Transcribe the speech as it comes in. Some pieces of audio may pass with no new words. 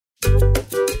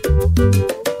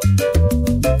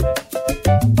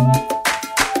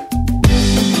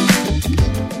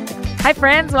Hi,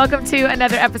 friends. Welcome to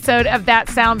another episode of That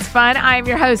Sounds Fun. I'm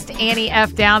your host, Annie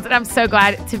F. Downs, and I'm so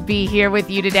glad to be here with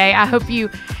you today. I hope you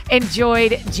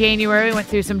enjoyed January. We went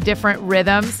through some different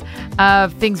rhythms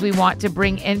of things we want to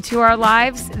bring into our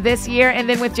lives this year. And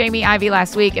then with Jamie Ivey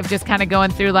last week of just kind of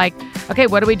going through like, okay,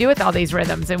 what do we do with all these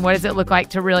rhythms? And what does it look like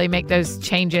to really make those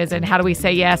changes? And how do we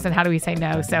say yes? And how do we say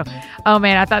no? So, oh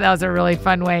man, I thought that was a really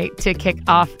fun way to kick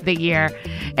off the year.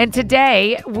 And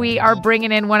today we are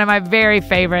bringing in one of my very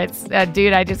favorites, a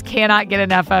dude I just cannot get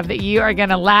enough of, that you are going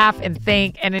to laugh and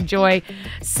think and enjoy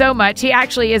so much. He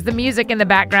actually is the music in the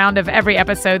background of every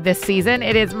episode this season.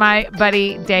 It is my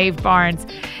buddy, Dave Barnes.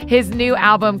 His new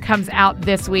album comes out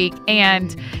this week,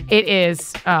 and it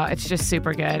is, it's just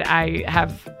super good. I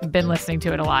have been listening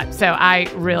to it a lot, so I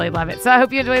really love it. So I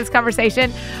hope you enjoy this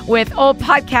conversation with old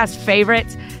podcast favorite,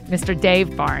 Mr.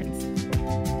 Dave Barnes.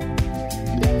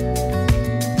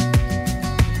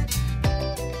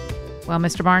 Well,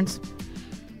 Mr. Barnes?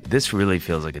 This really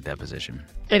feels like a deposition.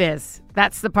 It is.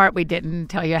 That's the part we didn't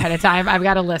tell you ahead of time. I've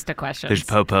got a list of questions. There's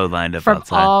Popo lined up from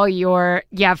outside. All your,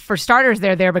 for starters,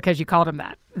 they're there because you called them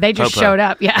that. They just Popo. showed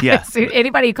up. Yeah. So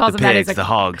anybody who calls the them pigs, that is the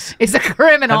hogs. Is a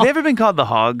criminal. Have they ever been called the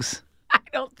hogs? I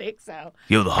don't think so.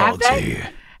 Yo, the hogs are here.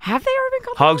 Have they ever been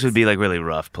called hogs? Would be like really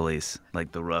rough police,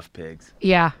 like the rough pigs.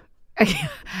 Yeah.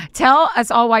 Tell us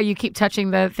all why you keep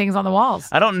touching the things on the walls.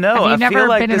 I don't know. Have you never feel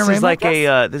like been this in a room is like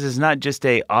this? This is not just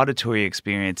a auditory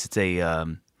experience. It's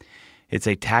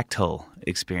a tactile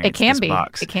experience. It can this be.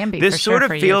 Box. It can be. This for sort sure of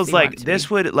for feels you, like this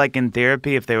would like in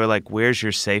therapy if they were like, "Where's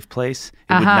your safe place?"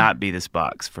 It would not be this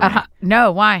box for me.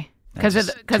 No, why? Because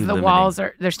the walls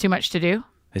there's too much to do.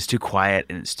 It's too quiet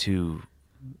and it's too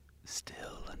still.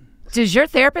 Does your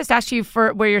therapist ask you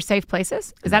for where your safe place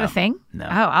is? Is that a thing? No. Oh,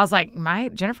 I was like,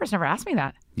 Jennifer's never asked me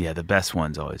that. Yeah, the best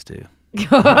ones always do.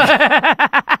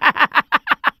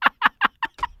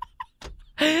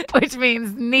 Which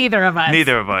means neither of us.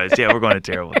 Neither of us. Yeah, we're going to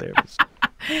terrible therapists.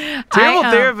 Terrible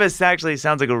Therapist actually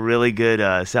sounds like a really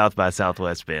good South by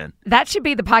Southwest band. That should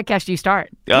be the podcast you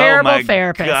start. Oh, Terrible my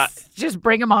Therapists. God. Just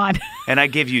bring them on. And I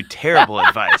give you terrible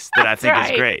advice that I think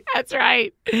is great. That's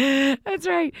right. That's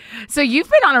right. So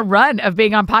you've been on a run of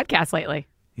being on podcasts lately.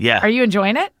 Yeah. Are you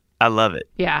enjoying it? I love it.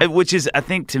 Yeah. Which is, I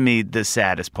think, to me, the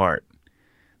saddest part.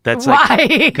 That's why?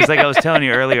 Because like I was telling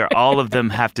you earlier, all of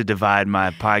them have to divide my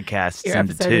podcasts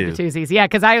into two. Twosies. Yeah,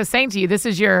 because I was saying to you, this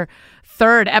is your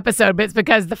third episode, but it's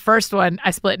because the first one I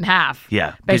split in half.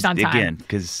 Yeah. Based on time. Again,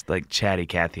 because like chatty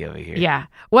Cathy over here. Yeah.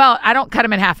 Well, I don't cut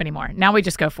them in half anymore. Now we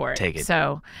just go for it. Take it.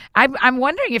 So I'm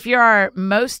wondering if you're our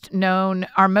most known,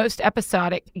 our most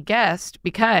episodic guest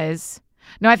because,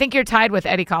 no, I think you're tied with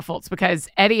Eddie Kaufholz because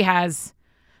Eddie has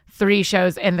 3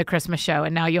 shows in the Christmas show,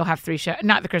 and now you'll have 3 shows.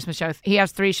 Not the Christmas show. He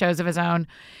has 3 shows of his own,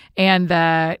 and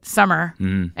the summer,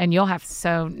 and you'll have.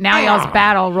 So now y'all's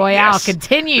battle royale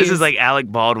continues. This is like Alec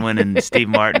Baldwin and Steve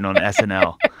Martin on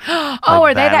SNL. Oh,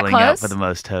 are they that close? Out for the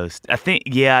most host. I think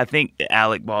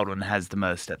Alec Baldwin has the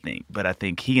most. But I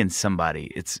think he and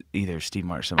somebody. It's either Steve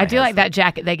Martin. Or somebody I do like that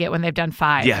jacket they get when they've done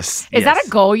 5. Yes. Is that a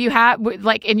goal you have?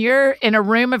 Like in a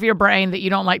room of your brain that you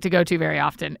don't like to go to very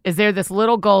often? Is there this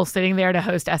little goal sitting there to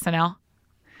host SNL?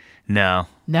 No.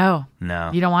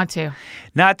 You don't want to.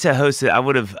 Not to host it.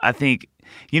 I think,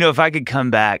 if I could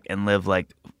come back and live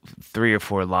like 3 or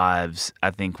 4 lives,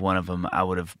 I think one of them I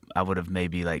would have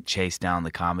maybe like chased down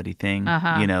the comedy thing.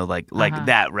 Like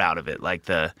that route of it, like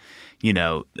the,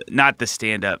 not the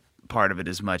stand up part of it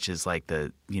as much as like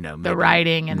the, the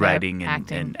writing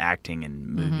and acting and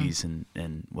movies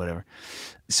and whatever.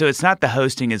 So it's not the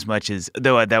hosting as much as,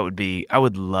 though I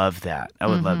would love that. I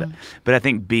would love that. But I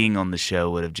think being on the show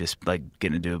would have just like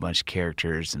getting to do a bunch of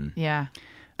characters and yeah.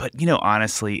 But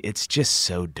honestly, it's just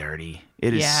so dirty.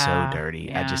 It is so dirty.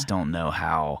 Yeah. I just don't know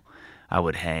how I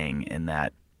would hang in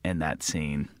that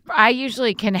scene. I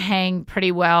usually can hang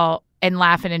pretty well and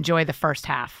laugh and enjoy the first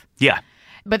half. Yeah.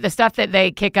 But the stuff that they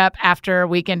kick up after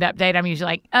Weekend Update, I'm usually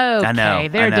like, okay,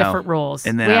 there are different rules.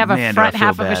 And then we have a front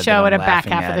half of a show and a back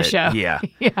half of the show. Yeah.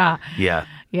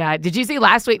 Yeah. Did you see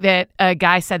last week that a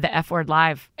guy said the F word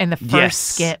live in the first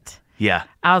skit? Yeah.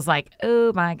 I was like,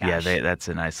 oh my gosh. Yeah, that's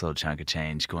a nice little chunk of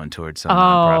change going towards some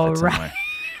nonprofit somewhere.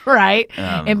 Right.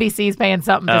 NBC's paying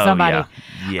something to somebody.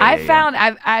 Yeah. I found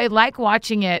I like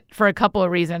watching it for a couple of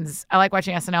reasons. I like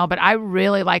watching SNL, but I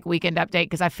really like Weekend Update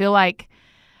because I feel like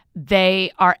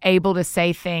they are able to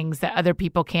say things that other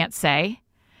people can't say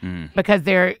because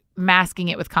they're masking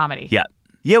it with comedy. Yeah.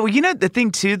 Yeah, well, the thing,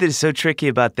 too, that is so tricky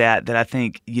about that I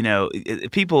think,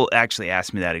 people actually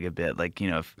ask me that a good bit. Like,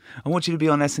 if I want you to be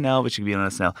on SNL, but you can be on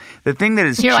SNL. The thing that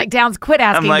is... You're like, Downs, quit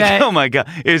asking I'm like, that. oh, my God.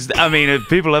 If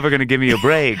people ever going to give me a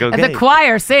break, okay. And the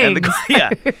choir sings. Yeah.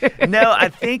 No, I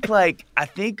think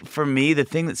for me, the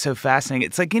thing that's so fascinating,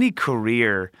 it's like any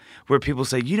career where people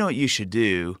say, you know what you should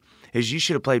do is you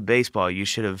should have played baseball. You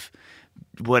should have...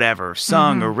 whatever,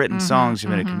 sung or written songs, you've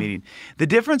been a comedian. The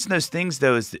difference in those things,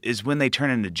 though, is when they turn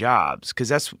into jobs, because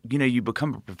that's, you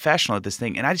become a professional at this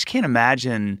thing. And I just can't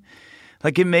imagine,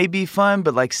 like, it may be fun,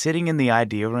 but like sitting in the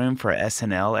idea room for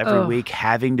SNL every week,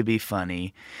 having to be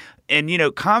funny. And,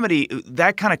 comedy,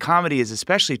 that kind of comedy is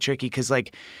especially tricky because,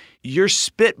 like, your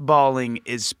spitballing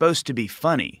is supposed to be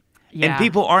funny. Yeah. And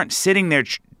people aren't sitting there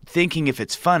thinking if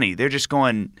it's funny. They're just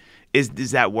going...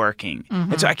 Is that working?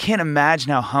 And so I can't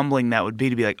imagine how humbling that would be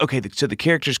to be like, okay, so the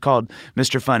character's called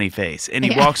Mr. Funny Face, and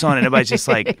he walks on and everybody's just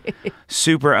like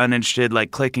super uninterested,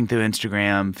 like clicking through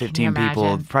Instagram, 15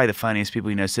 people, probably the funniest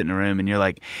people sit in a room, and you're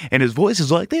like, and his voice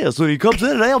is like this when he comes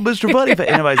in and out, Mr. Funny Face,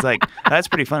 and everybody's like, that's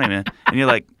pretty funny, man. And you're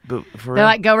like, but for real? They're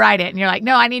like, go write it, and you're like,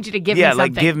 no, I need you to give me something. Yeah,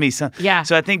 like give me something. Yeah.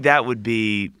 So I think that'd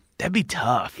be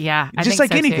tough. Yeah, I just think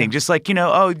like so anything. too. Just like,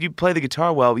 you play the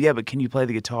guitar well. Yeah, but can you play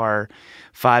the guitar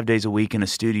 5 days a week in a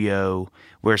studio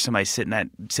where somebody's sitting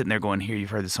there going, here, you've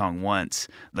heard the song once.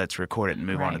 Let's record it and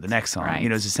move on to the next song. Right.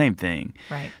 It's the same thing.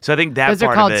 Right. So I think that those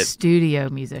part are called of it. studio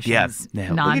musicians.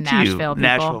 Yeah. Non-Nashville people.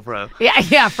 Nashville Pro.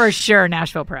 Yeah, for sure,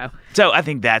 Nashville Pro. So I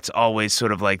think that's always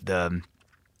sort of like the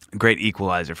great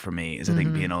equalizer for me is I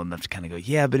think being old enough to kind of go,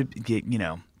 yeah, but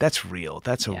that's real.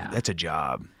 That's a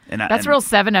job. And that's real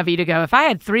 7 of you to go, if I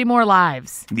had 3 more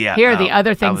lives, here are the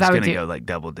other things I would do. I was going to go like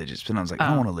double digits, but I was like, I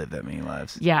don't want to live that many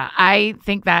lives. Yeah, I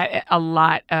think that a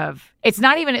lot of, it's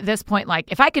not even at this point, like,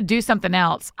 if I could do something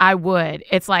else, I would.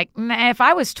 It's like, if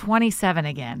I was 27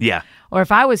 again, or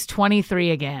if I was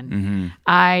 23 again,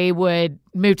 I would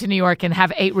move to New York and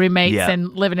have 8 roommates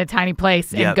and live in a tiny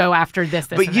place and go after this.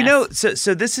 But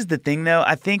so this is the thing, though.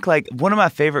 I think like one of my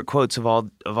favorite quotes of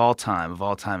all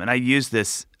time, and I use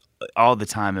this all the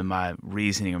time in my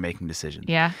reasoning or making decisions.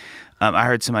 Yeah. I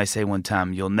heard somebody say one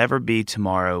time, "You'll never be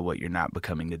tomorrow what you're not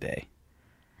becoming today."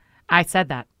 I said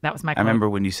that. That was my quote. I remember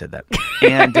when you said that.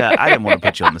 And I didn't want to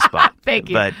put you on the spot. Thank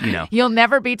you. But, You'll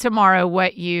never be tomorrow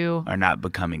what you are not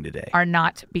becoming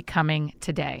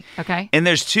today. Okay? And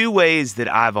there's 2 ways that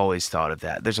I've always thought of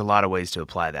that. There's a lot of ways to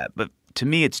apply that. But to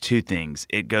me, it's 2 things.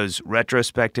 It goes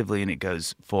retrospectively and it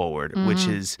goes forward, which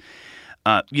is,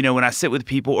 when I sit with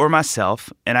people or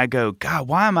myself and I go, God,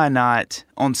 why am I not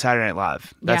on Saturday Night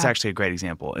Live? That's actually a great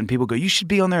example. And people go, you should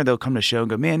be on there. They'll come to the show and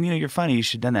go, man, you're funny. You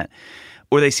should have done that.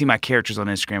 Or they see my characters on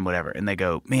Instagram, whatever, and they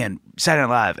go, man, Saturday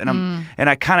Night Live. And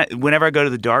I kind of, whenever I go to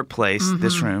the dark place,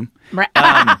 this room.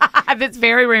 This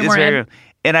very room we're in.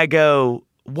 And I go,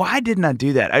 why didn't I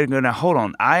do that? I go, now hold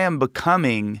on. I am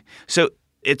becoming, so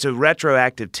it's a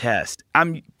retroactive test.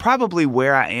 I'm probably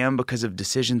where I am because of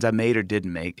decisions I made or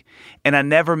didn't make. And I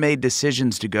never made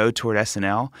decisions to go toward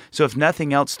SNL. So if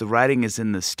nothing else, the writing is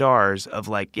in the stars of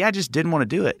like, I just didn't want to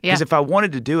do it. Because if I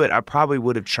wanted to do it, I probably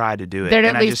would have tried to do it. There'd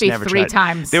at least be 3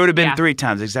 times. There would have been 3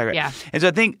 times, exactly. Yeah. And so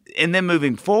I think, and then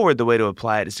moving forward, the way to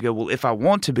apply it is to go, well, if I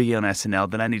want to be on SNL,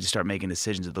 then I need to start making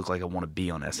decisions that look like I want to be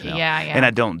on SNL. Yeah. And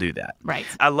I don't do that. Right.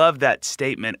 I love that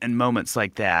statement and moments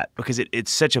like that because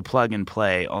it's such a plug and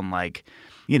play on like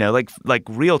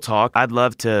real talk. I'd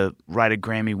love to write a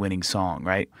Grammy-winning song,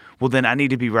 right? Well, then I need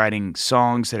to be writing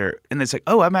songs that are, and it's like,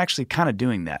 oh, I'm actually kind of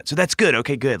doing that. So that's good.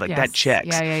 Okay, good. Like that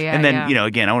checks. Yeah. And then,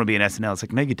 again, I want to be an SNL. It's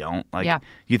like, no, you don't. Like,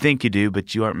 you think you do,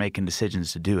 but you aren't making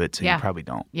decisions to do it, so you probably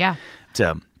don't. Yeah.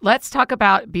 So let's talk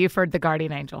about Buford the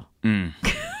Guardian Angel.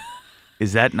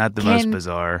 Is that not the most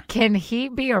bizarre? Can he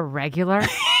be a regular?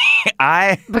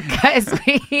 Because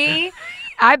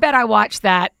I bet I watched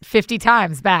that 50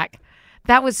 times back.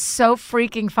 That was so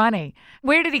freaking funny.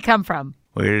 Where did he come from?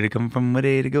 Where did it come from? Where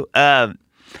did it go? God,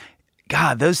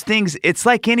 those things, it's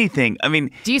like anything. I mean...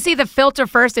 Do you see the filter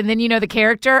first and then you know the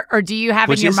character? Or do you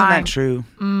have in your mind... Which isn't that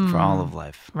true for all of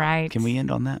life? Right. Can we end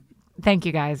on that? Thank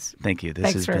you, guys. Thank you.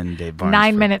 This has been Dave Barnes.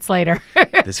 9 minutes later.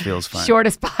 This feels fun.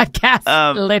 Shortest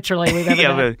podcast, literally, we've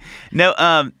ever done.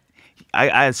 No,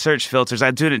 I search filters.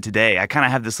 I'm doing it today. I kind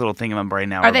of have this little thing in my brain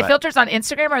now. Are they filters on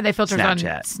Instagram or are they filters on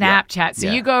Snapchat? Yeah. So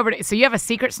you go over to, so you have a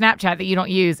secret Snapchat that you don't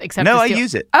use except I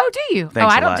use it. Oh, do you?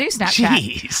 Thanks I don't do Snapchat.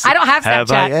 Jeez. I don't have Snapchat.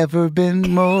 Have I ever been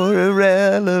more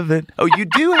irrelevant? Oh, you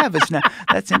do have a Snap.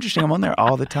 That's interesting. I'm on there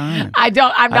all the time. I'm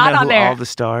not on there. All the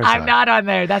stars. I'm not on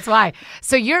there. That's why.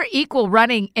 So you're equal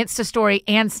running Insta Story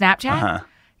and Snapchat? Uh-huh.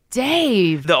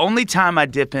 Dave. The only time I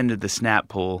dip into the Snap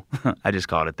pool, I just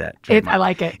called it that. I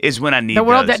like it. Is when I need the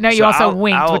world those. that know you also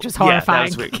winked, which is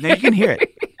horrifying. Yeah, that was weird. No, you can hear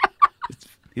it.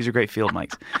 These are great field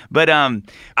mics. But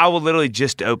I will literally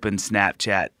just open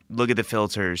Snapchat, look at the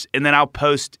filters, and then I'll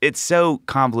post. It's so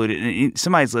convoluted. And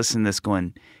somebody's listening to this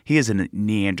going, he is a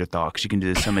Neanderthal because you can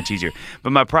do this so much easier.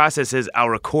 But my process is I'll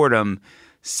record them,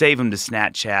 save them to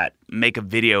Snapchat, make a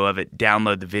video of it,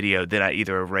 download the video, then I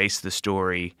either erase the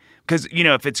story. Because,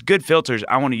 if it's good filters,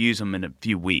 I want to use them in a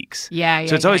few weeks. Yeah.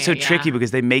 So it's always so tricky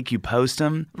because they make you post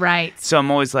them. Right. So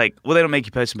I'm always like, well, they don't make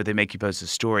you post them, but they make you post a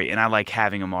story. And I like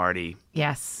having them already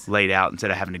laid out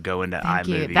instead of having to go into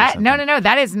iMovie. No.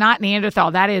 That is not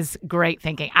Neanderthal. That is great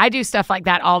thinking. I do stuff like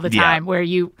that all the time where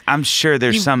I'm sure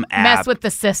there's some app. Mess with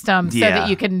the system so that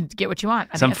you can get what you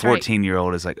want. Some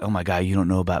 14-year-old is like, oh my God, you don't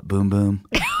know about Boom Boom?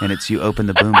 And it's you open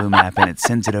the Boom Boom app and it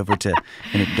sends it over to,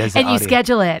 and it does the audio. You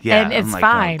schedule it and it's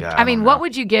fine. Oh God, I mean, what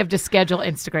would you give to schedule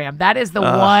Instagram? That is the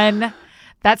one,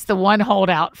 that's the one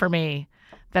holdout for me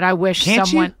that I wish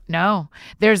someone. No,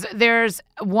 there's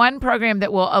one program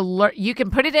that will alert. You can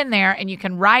put it in there and you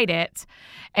can write it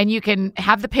and you can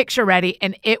have the picture ready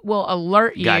and it will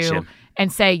alert you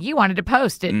and say you wanted to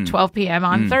post at 12 p.m.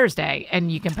 on Thursday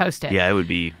and you can post it. Yeah, it would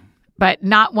be. But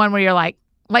not one where you're like,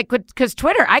 because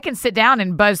Twitter, I can sit down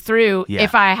and buzz through.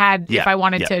 If I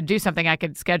wanted to do something, I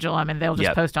could schedule them and they'll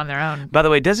just post on their own. By the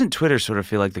way, doesn't Twitter sort of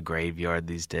feel like the graveyard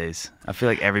these days? I feel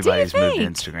like everybody's moved to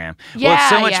Instagram. Yeah, well, it's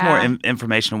so much more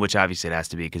informational, which obviously it has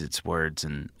to be because it's words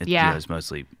and it's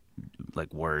mostly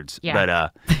like words. Yeah.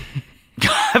 But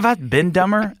have I been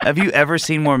dumber? Have you ever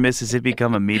seen more Mississippi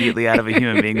come immediately out of a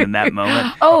human being than that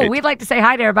moment? We'd like to say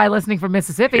hi to everybody listening from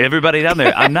Mississippi. Everybody down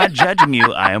there. I'm not judging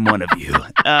you. I am one of you.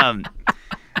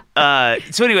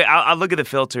 So anyway, I'll look at the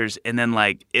filters and then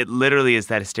it literally is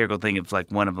that hysterical thing of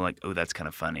one of them oh, that's kind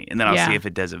of funny. And then I'll see if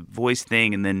it does a voice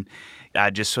thing and then I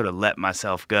just sort of let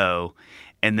myself go.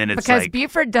 And then it's because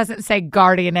Buford doesn't say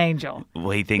guardian angel. Well,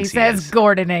 he thinks he says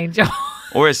Gordon Angel.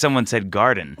 Or as someone said,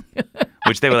 garden,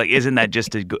 which they were like, isn't that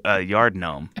just a yard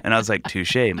gnome? And I was like,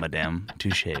 touche, madame,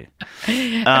 touche.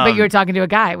 But you were talking to a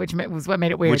guy, which was what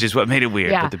made it weird. Which is what made it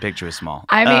weird, but the picture was small.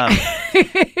 I mean...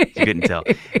 you couldn't tell.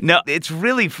 No, it's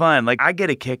really fun. I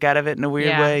get a kick out of it in a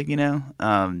weird way,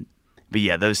 But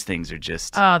yeah, those things are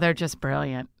just... Oh, they're just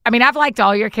brilliant. I mean, I've liked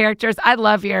all your characters. I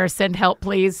love your Send Help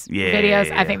Please videos.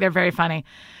 Yeah. I think they're very funny.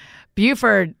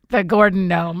 Buford, the Gordon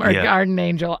Gnome or Garden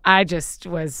Angel, I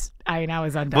was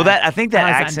undone. Well, I think that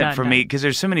accent for me, because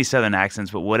there's so many Southern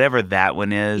accents, but whatever that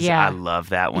one is, I love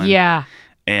that one. Yeah.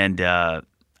 And I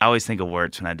always think of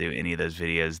Wirtz when I do any of those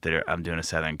videos that I'm doing a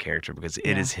Southern character because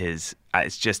it is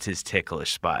it's just his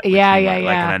ticklish spot. Yeah. And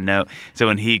I know. So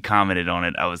when he commented on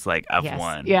it, I was like, I've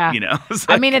won. Yeah.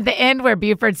 I mean, at the end where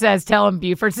Buford says, tell him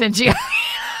Buford sent you.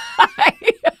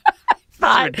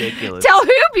 It's ridiculous. Tell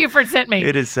who Buford sent me.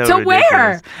 It is so to ridiculous.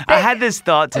 Where? I had this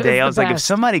thought today. I was like, if best.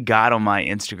 somebody got on my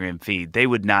Instagram feed, they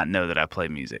would not know that I play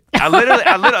music. I literally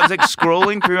was like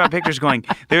scrolling through my pictures going,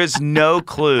 there is no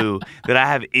clue that I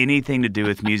have anything to do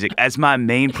with music as my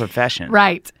main profession.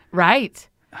 Right.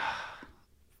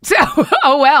 So,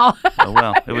 oh well.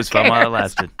 It was fun while it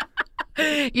lasted.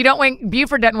 You don't win.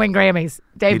 Buford doesn't win Grammys.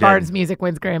 Dave Barnes Music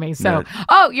wins Grammys. So,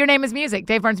 your name is music.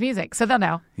 Dave Barnes Music. So they'll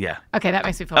know. Yeah. Okay, that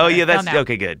makes me feel better. Oh, yeah, that's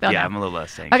okay, good. They'll know. I'm a little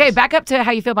less anxious. Okay, back up to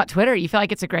how you feel about Twitter. You feel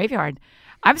like it's a graveyard.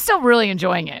 I'm still really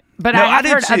enjoying it, but I have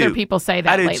heard other people say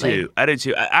that lately. I do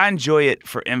too. I enjoy it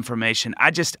for information.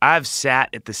 I've sat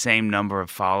at the same number of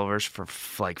followers for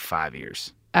 5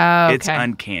 years. Oh, okay. It's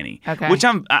uncanny. Okay. Which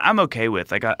I'm okay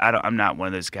with. I'm not one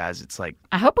of those guys. It's like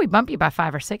I hope we bump you by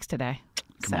 5 or 6 today.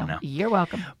 Come on now. You're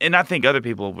welcome. And I think other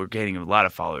people were gaining a lot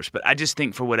of followers, but I just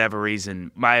think for whatever reason,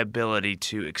 my ability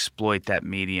to exploit that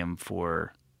medium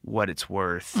for what it's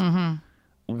worth.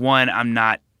 Mm-hmm. One, I'm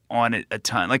not on it a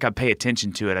ton. I pay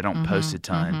attention to it. I don't post a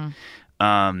ton.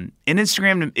 Mm-hmm. And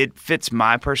Instagram, it fits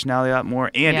my personality a lot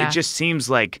more, and it just seems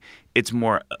like it's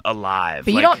more alive.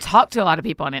 But you don't talk to a lot of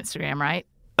people on Instagram, right?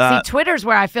 See, Twitter's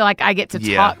where I feel like I get to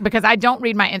talk because I don't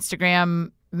read my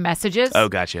Instagram messages. Oh,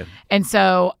 gotcha. And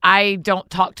so I don't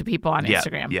talk to people on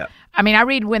Instagram. Yeah. I mean, I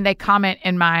read when they comment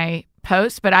in my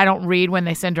posts, but I don't read when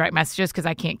they send direct messages because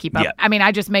I can't keep up. Yeah. I mean,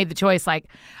 I just made the choice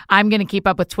I'm going to keep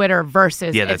up with Twitter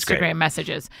versus Instagram great.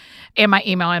 Messages and my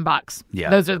email inbox. Yeah.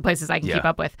 Those are the places I can keep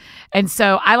up with. And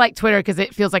so I like Twitter because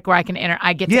it feels like where I can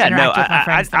I get to interact with my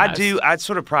friends the most. I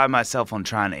sort of pride myself on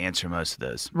trying to answer most of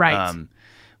those. Right.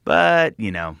 But,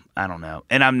 I don't know.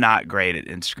 And I'm not great at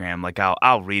Instagram. Like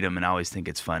I'll read them and I always think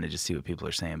it's fun to just see what people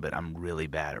are saying, but I'm really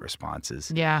bad at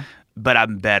responses. Yeah. But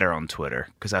I'm better on Twitter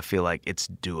because I feel like it's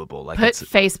doable. Like Put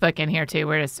Facebook in here too.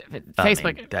 Where does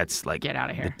Facebook? I mean, that's like get out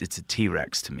of here. It's a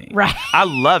T-Rex to me. Right. I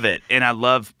love it and I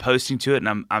love posting to it,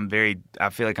 and I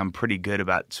feel like I'm pretty good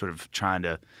about sort of trying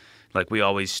to, like, we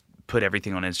always put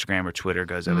everything on Instagram or Twitter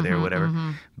goes over there or whatever.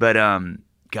 But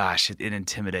gosh, it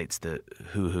intimidates the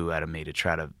hoo-hoo out of me to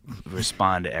try to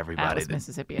respond to everybody. Atlas,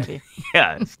 Mississippi, of you.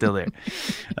 Yeah, it's still there.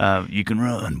 You can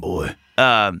run, boy.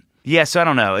 Yeah, so I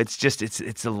don't know. It's just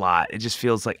it's a lot. It just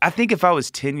feels like, I think if I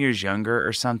was 10 years younger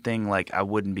or something, like I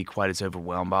wouldn't be quite as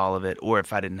overwhelmed by all of it, or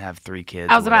if I didn't have 3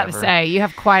 kids. I was about to say, you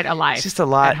have quite a life. It's just a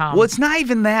lot. At home. Well, it's not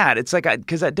even that. It's like,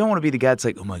 because I don't want to be the guy that's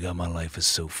like, oh my God, my life is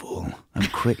so full. I'm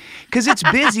quick. Because it's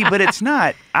busy, but it's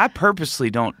not. I purposely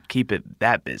don't keep it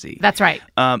that busy. That's right.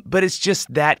 But it's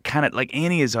just that kind of, like,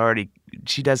 Annie is already,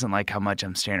 she doesn't like how much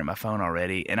I'm staring at my phone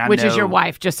already. And Which is your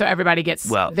wife, just so everybody gets,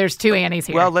 there's 2 Annies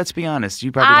here. Well, let's be honest.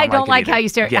 You probably don't like how you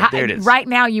stare. Yeah, there it is. Right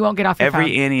now, you won't get off your phone.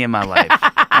 Every Annie in my life.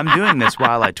 I'm doing this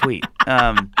while I tweet.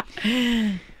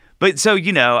 But so,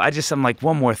 I'm like,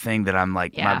 one more thing that I'm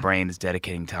like, my brain is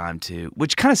dedicating time to,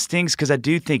 which kind of stings because I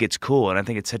do think it's cool and I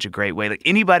think it's such a great way. Like,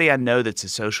 anybody I know that's a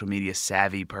social media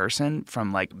savvy person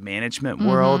from like management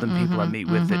world and people I meet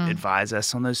with that advise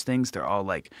us on those things, they're all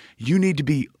like, you need to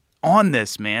be on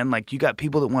this, man. Like, you got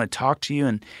people that want to talk to you,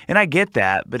 and I get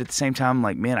that, but at the same time, I'm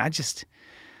like, man, I just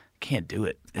can't do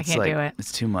it. I can't do it.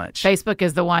 It's too much. Facebook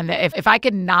is the one that if I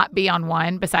could not be on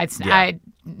one, besides I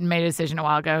made a decision a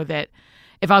while ago that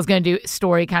if I was going to do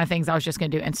story kind of things, I was just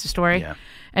going to do Insta story. Yeah.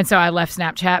 And so I left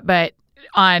Snapchat, but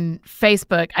on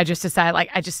Facebook, I just decided, like,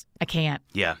 I can't.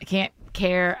 Yeah. I can't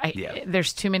care.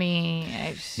 There's too many.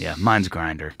 Yeah, mine's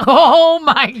Grindr. Oh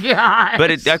my God.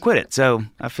 But I quit it, so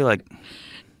I feel like.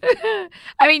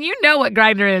 I mean, you know what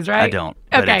Grindr is, right? I don't.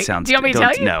 But okay. It sounds, do you want me to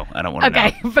tell you? No, I don't want to know.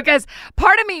 Okay, because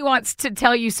part of me wants to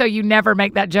tell you so you never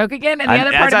make that joke again, and the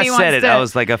other part of me wants to. As I said it, I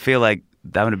was like, I feel like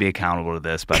I'm going to be accountable to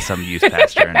this by some youth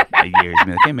pastor in a year. He's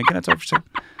be like, hey, man, can I talk for a second?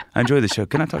 I enjoy the show.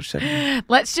 Can I talk for a second?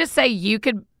 Let's just say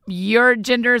your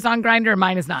gender is on Grindr,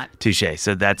 mine is not. Touche.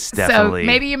 So that's definitely. So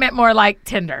maybe you meant more like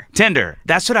Tinder. Tinder.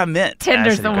 That's what I meant.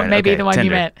 Tinder's the one, maybe the one Tinder.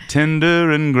 You meant.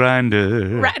 Tinder and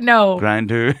Grindr. No.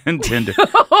 Grindr and Tinder.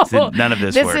 None of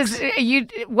this works.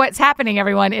 What's happening,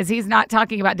 everyone, is he's not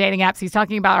talking about dating apps. He's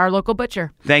talking about our local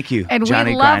butcher. Thank you, and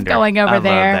Johnny we love Grindr. going over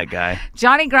there. I love that guy.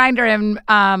 Johnny Grindr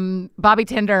and Bobby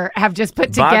Tinder have just put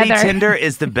together. Bobby Tinder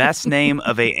is the best name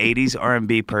of a 80s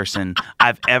R&B person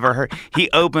I've ever heard. He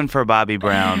opened for Bobby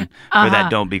Brown for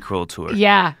that Don't Be Cruel tour.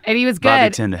 Yeah, and he was good.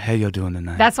 Bobby Tinder, how y'all doing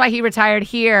tonight? That's why he retired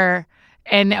here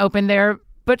and opened their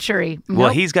butchery. Well,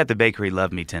 he's got the bakery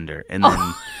Love Me Tinder, and then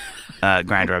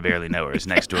Grindr, I Barely Know Her, is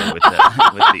next door with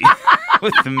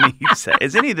the meat.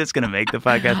 Is any of this going to make the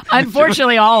podcast?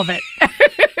 Unfortunately, all of it.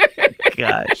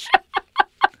 Gosh.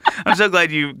 I'm so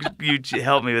glad you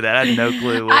helped me with that. I had no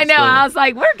clue. I know. I was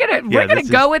like, we're gonna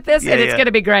go with this, and it's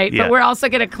gonna be great. Yeah. But we're also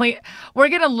gonna We're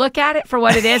gonna look at it for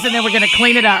what it is, and then we're gonna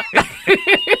clean it up.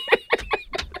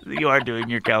 You are doing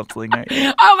your counseling, right?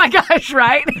 Oh my gosh!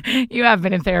 Right? You have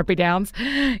been in therapy, Downs.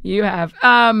 You have.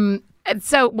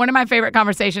 So one of my favorite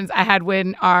conversations I had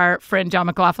when our friend John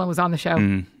McLaughlin was on the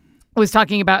show was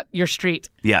talking about your street.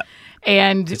 Yeah.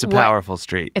 And it's a powerful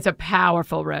street. It's a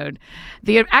powerful road.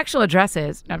 The actual address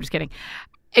is, no, I'm just kidding.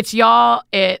 It's y'all,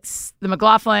 it's the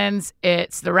McLaughlins,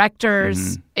 it's the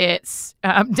Rectors, it's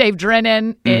Dave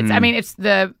Drennan, it's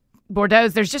the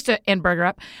Bordeaux's. There's just and Burger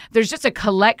Up. There's just a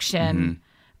collection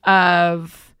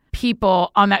of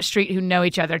people on that street who know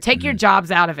each other. Take your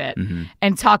jobs out of it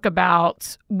and talk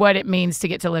about what it means to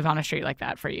get to live on a street like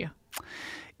that for you.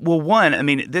 Well,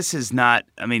 one, this is not,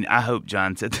 I hope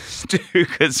John said this too,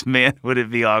 because man, would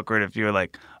it be awkward if you were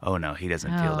like, oh no, he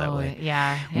doesn't feel that way.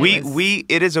 Yeah.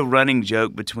 It is a running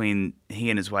joke between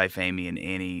he and his wife, Amy, and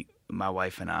Annie, my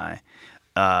wife and I,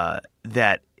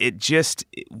 that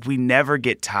we never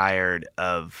get tired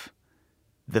of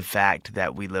the fact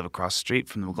that we live across the street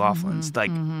from the McLaughlins.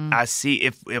 I see,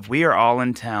 if we are all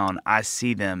in town, I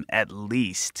see them at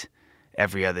least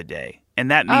every other day. And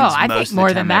that means I think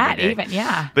more than that, even,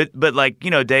 yeah. But like,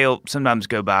 Dale sometimes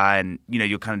go by and,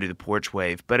 you'll kind of do the porch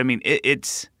wave. But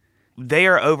it's they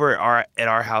are over at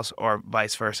our house or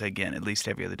vice versa again, at least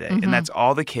every other day. And that's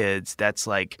all the kids. That's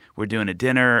like we're doing a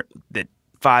dinner that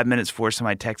 5 minutes before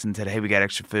somebody texted and said, hey, we got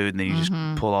extra food. And then you just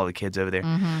pull all the kids over there.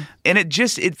 And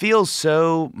it feels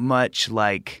so much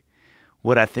like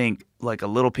what I think like a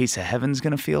little piece of heaven's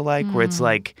going to feel like, where it's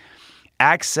like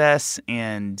access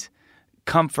and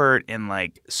comfort and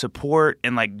like support.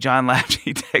 And like John laughed.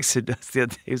 He texted us the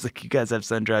other day. He was like, "You guys have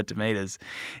sun-dried tomatoes,"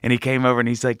 and he came over and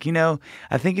he's like,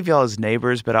 I think of y'all as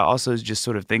neighbors, but I also just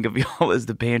sort of think of y'all as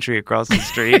the pantry across the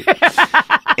street.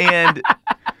 And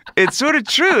it's sort of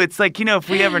true. It's like, if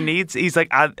we ever need, he's like,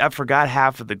 I forgot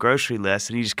half of the grocery list,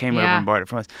 and he just came over and bought it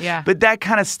from us. Yeah. But that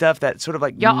kind of stuff, that sort of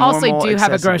like y'all normal also do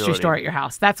have a grocery store at your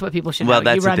house. That's what people should know. Well,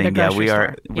 that's you run the thing. grocery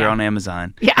store. We're on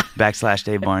Amazon. Yeah. /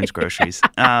 Dave Barnes Groceries.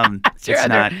 It's your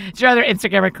other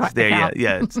Instagram account.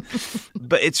 Yeah.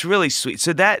 But it's really sweet.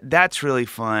 So that's really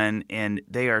fun, and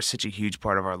they are such a huge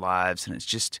part of our lives, and it's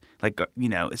just like,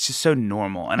 it's just so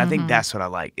normal. And I think that's what I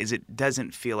like, is it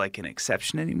doesn't feel like an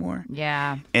exception anymore.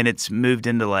 Yeah. And it's moved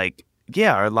into like,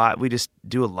 we just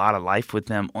do a lot of life with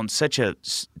them on such a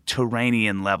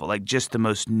Turanian level, like just the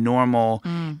most normal,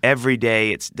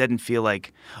 everyday. It doesn't feel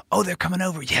like, oh, they're coming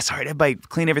over. Yes, all right, everybody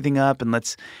clean everything up, and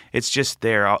it's just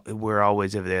there. We're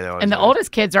always over there. And the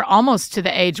oldest kids are almost to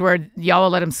the age where y'all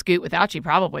will let them scoot without you,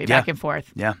 probably, back and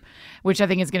forth. Yeah. Which I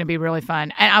think is going to be really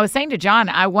fun. And I was saying to John,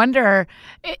 I wonder,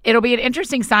 it'll be an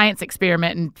interesting science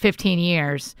experiment in 15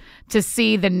 years to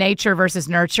see the nature versus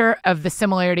nurture of the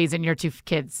similarities in your two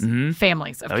kids'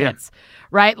 families of kids.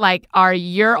 Right? Like, are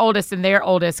your oldest and their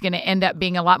oldest going to end up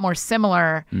being a lot more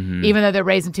similar, even though they're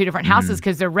raised in two different houses,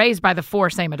 because they're raised by the 4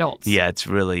 same adults? Yeah, it's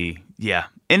really,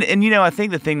 And I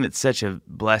think the thing that's such a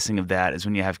blessing of that is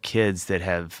when you have kids that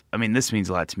have, this means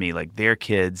a lot to me, like their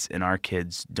kids and our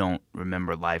kids don't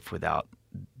remember life without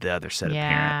the other set of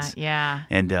parents. Yeah.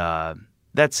 And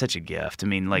that's such a gift.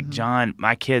 Like John,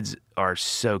 my kids are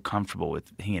so comfortable with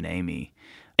he and Amy.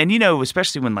 And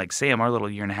especially when like Sam, our little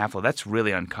 1.5 old, that's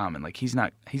really uncommon. Like he's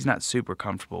not super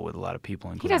comfortable with a lot of people.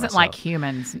 He doesn't like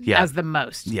humans as the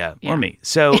most. Yeah, or me.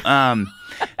 So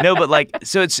no, but like,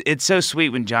 so it's so sweet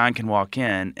when John can walk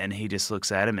in and he just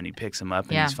looks at him and he picks him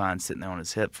up and he's fine sitting there on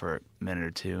his hip for a minute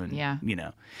or two. And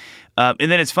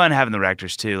and then it's fun having the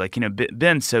Rectors too. Like,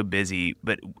 Ben's so busy,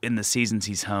 but in the seasons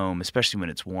he's home, especially when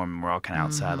it's warm and we're all kind of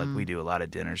outside, like we do a lot of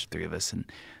dinners, 3 of us, and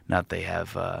not they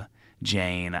have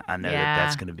Jane. I know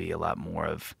that's going to be a lot more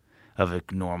of a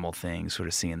normal thing, sort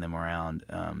of seeing them around.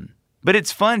 But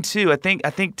it's fun too. I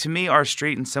think to me, our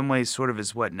street in some ways sort of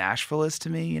is what Nashville is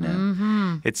to me.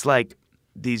 It's like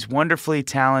these wonderfully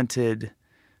talented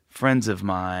friends of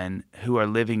mine who are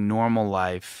living normal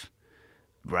life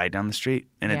right down the street,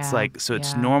 and it's like, so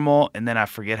it's normal, and then I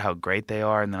forget how great they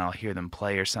are, and then I'll hear them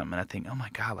play or something, and I think, oh my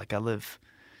God, like I live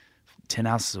 10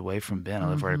 houses away from Ben. I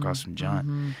live right across from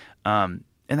John.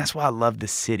 And that's why I love the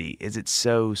city, is it's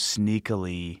so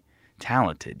sneakily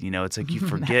talented. It's like you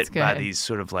forget by these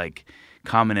sort of like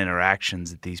common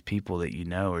interactions that these people that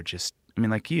are just,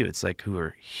 like you, it's like who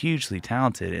are hugely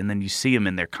talented, and then you see them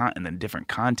in their in a different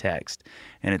context,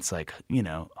 and it's like,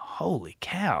 holy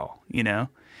cow,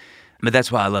 But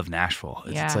that's why I love Nashville.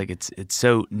 It's like it's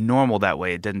so normal that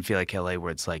way. It doesn't feel like LA,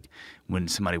 where it's like when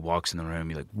somebody walks in the room,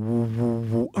 you're like, woo, woo,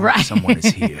 woo, oh, someone is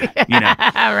here.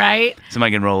 Right.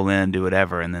 Somebody can roll in, do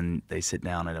whatever, and then they sit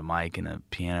down at a mic and a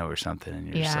piano or something, and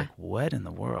you're just like, what in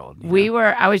the world?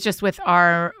 I was just with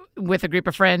a group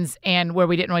of friends, and where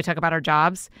we didn't really talk about our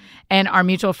jobs, and our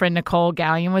mutual friend Nicole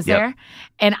Gallion was there,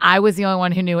 and I was the only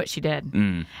one who knew what she did.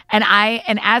 And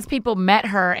as people met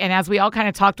her, and as we all kind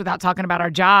of talked without talking about our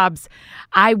jobs,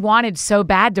 I wanted so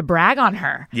bad to brag on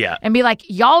her and be like,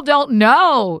 y'all don't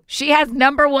know, she has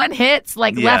 #1 hits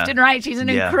left and right. She's an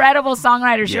incredible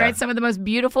songwriter. She writes some of the most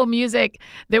beautiful music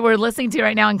that we're listening to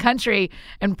right now in country,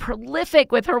 and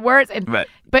prolific with her words,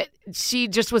 but she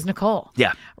just was Nicole.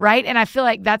 Right. And I feel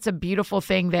like that's a beautiful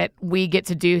thing that we get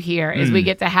to do here, is we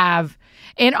get to have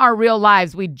in our real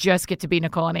lives, we just get to be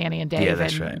Nicole and Annie and Dave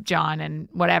and John and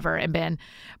whatever and Ben.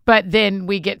 But then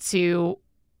we get to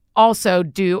also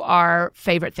do our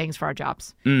favorite things for our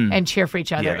jobs and cheer for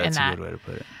each other in that. That's a good way to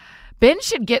put it. Ben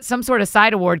should get some sort of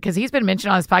side award, because he's been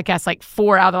mentioned on this podcast like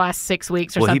 4 out of the last 6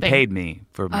 weeks or something. Well, he paid me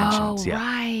for mentions. Oh,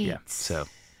 right. Yeah, so.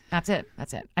 That's it.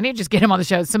 I need to just get him on the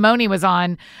show. Simone was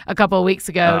on a couple of weeks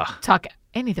ago.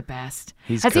 Ain't he the best?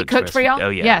 Has he cooked for y'all? Oh,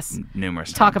 yeah. Yes. Numerous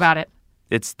times. Talk about it.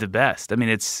 It's the best.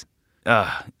 It's,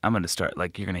 I'm going to start,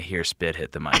 like, you're going to hear spit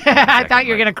hit the mic. I thought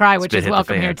you were going to cry, which is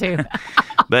welcome here, too.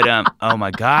 But, oh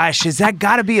my gosh, has that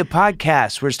got to be a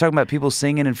podcast? We're just talking about people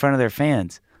singing in front of their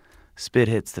fans. Spit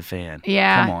hits the fan.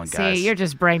 Yeah. Come on, guys. See, you're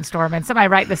just brainstorming. Somebody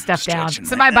write this stuff down.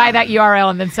 Somebody buy that URL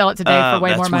and then sell it today for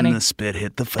way more money. That's when the spit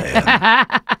hit the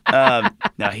fan.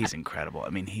 No, he's incredible.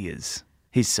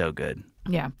 He's so good.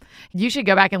 Yeah. You should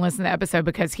go back and listen to the episode,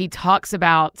 because he talks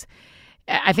about,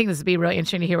 I think this would be really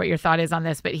interesting to hear what your thought is on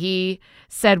this, but he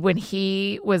said when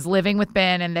he was living with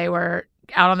Ben and they were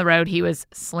out on the road, he was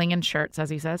slinging shirts, as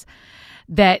he says,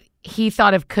 that he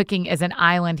thought of cooking as an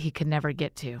island he could never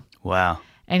get to. Wow.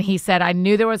 And he said, I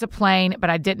knew there was a plane, but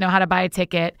I didn't know how to buy a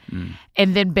ticket.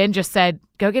 And then Ben just said,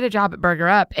 go get a job at Burger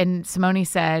Up. And Simone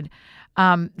said,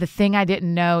 the thing I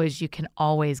didn't know is you can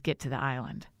always get to the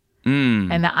island.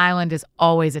 And the island is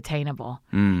always attainable.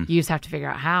 You just have to figure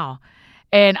out how.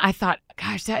 And I thought,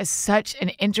 gosh, that is such an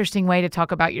interesting way to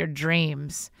talk about your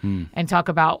dreams and talk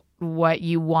about what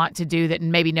you want to do that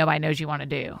maybe nobody knows you want to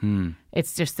do.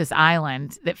 It's just this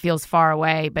island that feels far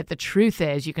away, but the truth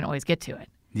is you can always get to it.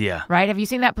 Yeah. Right? Have you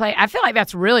seen that play? I feel like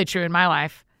that's really true in my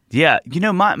life. Yeah. You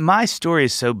know, my story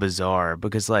is so bizarre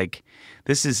because, like,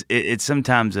 this is, it's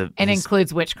sometimes a... And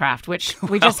includes witchcraft, which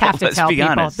we just have to tell people.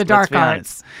 Honest. The dark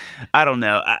arts. I don't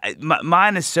know.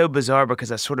 Mine is so bizarre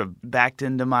because I sort of backed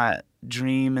into my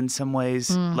dream in some ways.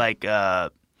 Like, so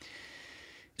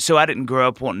I didn't grow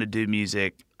up wanting to do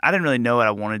music. I didn't really know what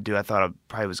I wanted to do. I thought I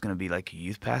probably was going to be like a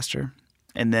youth pastor.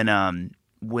 And then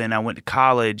when I went to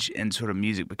college and sort of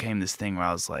music became this thing where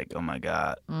I was like, oh my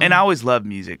God. And I always loved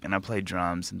music and I played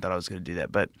drums and thought I was going to do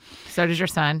that. But so does your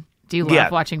son. Do you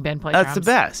love watching Ben play drums? That's the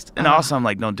best. And also I'm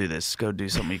like, don't do this. Go do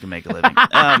something you can make a living.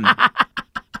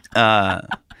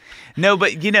 No,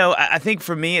 but you know, I think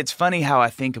for me, it's funny how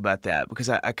I think about that because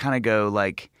I kind of go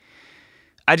like,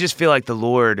 I just feel like the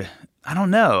Lord, I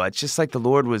don't know. It's just like the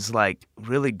Lord was like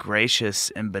really gracious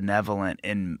and benevolent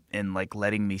in like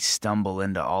letting me stumble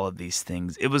into all of these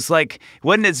things. It was like, it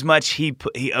wasn't as much he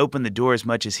opened the door as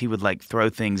much as he would like throw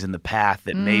things in the path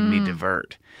that made me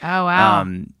divert. Oh, wow.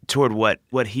 Toward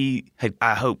what he had,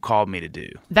 I hope, called me to do.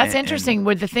 That's interesting.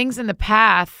 Were the things in the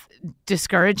path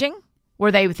discouraging?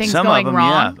 Were they things Some going of them,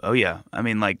 wrong? Yeah. Oh, yeah. I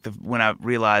mean, like when I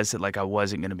realized that like I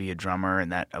wasn't going to be a drummer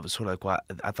and that I was sort of like, well,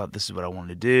 I thought this is what I wanted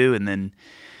to do. And then,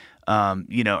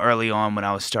 you know, early on when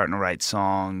I was starting to write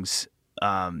songs,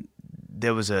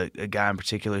 there was a guy in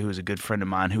particular who was a good friend of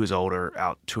mine who was older,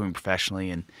 out touring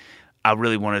professionally, and I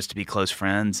really wanted us to be close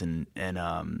friends, and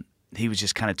he was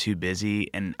just kind of too busy,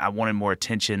 and I wanted more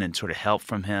attention and sort of help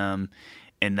from him,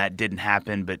 and that didn't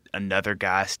happen, but another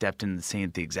guy stepped into the scene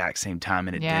at the exact same time,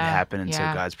 and it did happen, and so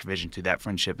God's provision through that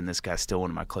friendship, and this guy's still one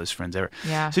of my close friends ever.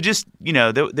 Yeah. So just, you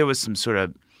know, there was some sort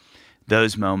of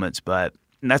those moments, but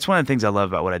that's one of the things I love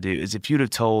about what I do is if you'd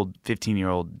have told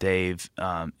 15-year-old Dave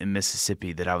in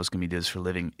Mississippi that I was going to be doing this for a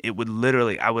living, it would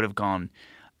literally, I would have gone,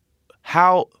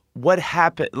 what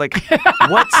happened? Like,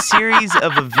 what series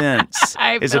of events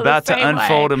is about to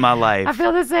unfold in my life? I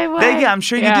feel the same way. Yeah, I'm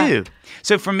sure you do.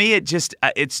 So for me, it just,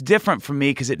 it's different for me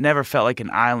because it never felt like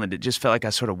an island. It just felt like I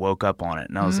sort of woke up on it.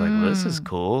 And I was like, well, this is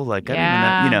cool. Like, I didn't even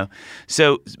know, you know.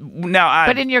 So now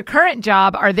But in your current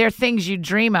job, are there things you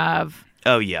dream of?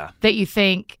 Oh, yeah. That you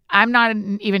think, I'm not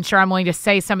even sure I'm willing to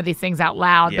say some of these things out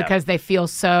loud because they feel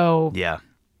so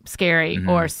scary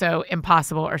or so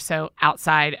impossible or so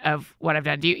outside of what I've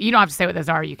done. You don't have to say what those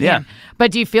are, you can. Yeah.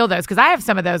 But do you feel those? Because I have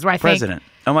some of those where I think...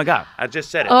 Oh, my God. I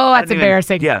just said it. Oh, that's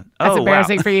embarrassing. Yeah. That's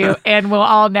embarrassing for you. And we'll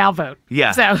all now vote.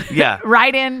 Yeah. So,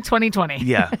 right in 2020.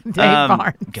 Yeah. Dave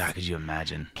Barnes. God, could you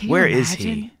imagine? Where is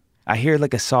he? I hear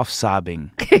like a soft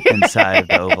sobbing inside of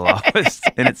the Oval Office,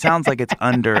 and it sounds like it's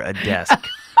under a desk.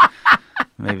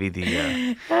 Maybe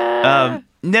the...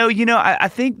 No, you know, I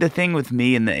think the thing with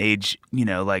me in the age, you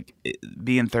know, like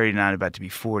being 39, about to be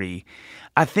 40,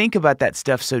 I think about that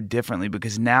stuff so differently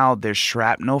because now there's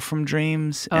shrapnel from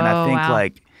dreams. And I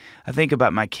think I think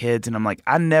about my kids and I'm like,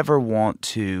 I never want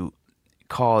to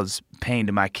cause pain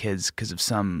to my kids because of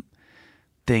some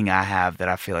thing I have that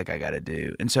I feel like I got to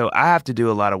do. And so I have to do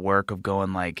a lot of work of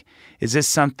going like, is this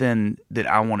something that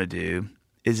I want to do?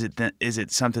 Is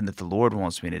it something that the Lord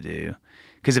wants me to do?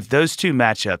 Because if those two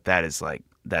match up, that is like,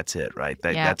 that's it, right?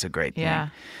 That's a great thing. Yeah.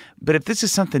 But if this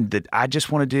is something that I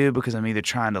just want to do because I'm either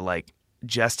trying to like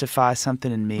justify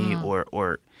something in me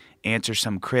or answer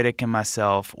some critic in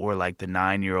myself, or like the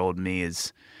 9-year-old me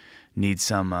needs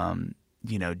some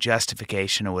you know,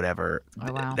 justification or whatever.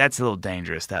 Oh, wow. That's a little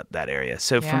dangerous, that area.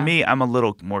 So for me, I'm a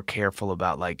little more careful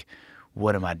about like,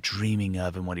 what am I dreaming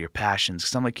of and what are your passions?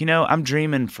 Because I'm like, you know, I'm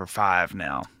dreaming for 5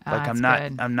 now. Like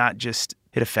I'm not just,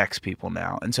 it affects people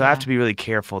now. And so I have to be really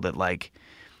careful that like,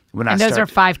 those are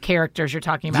 5 characters you're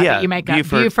talking about that you make up.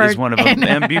 Buford is one of them.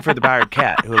 And Buford the Bayard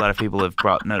cat, who a lot of people have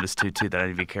brought notice to too, that I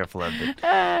need to be careful of.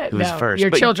 Who was first.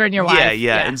 Your children, your wife.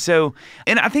 Yeah.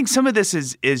 And I think some of this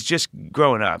is just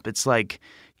growing up. It's like,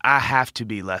 I have to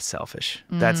be less selfish.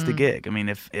 That's the gig. I mean,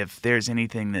 if there's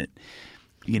anything that,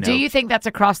 you know. Do you think that's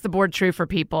across the board true for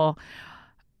people?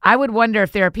 I would wonder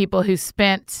if there are people who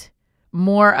spent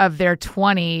more of their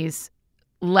 20s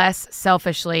less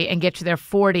selfishly and get to their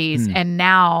 40s and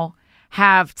now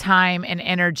have time and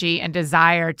energy and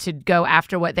desire to go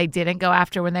after what they didn't go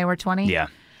after when they were 20. Yeah.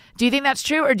 Do you think that's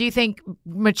true, or do you think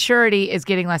maturity is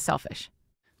getting less selfish?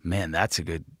 Man, that's a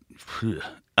good...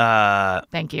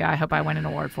 Thank you. I hope I win an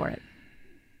award for it.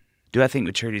 Do I think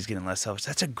maturity is getting less selfish?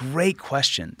 That's a great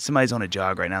question. Somebody's on a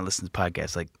jog right now listening to the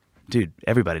podcast like, dude,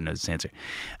 everybody knows this answer.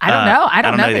 I don't know. I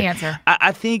don't know the answer.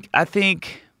 I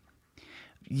think,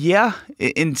 yeah,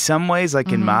 in some ways,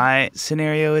 like in my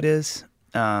scenario, it is.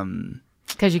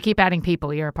 Because you keep adding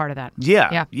people. You're a part of that.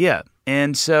 Yeah.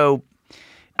 And so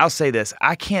I'll say this.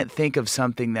 I can't think of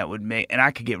something that would make, and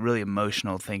I could get really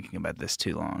emotional thinking about this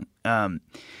too long.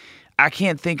 I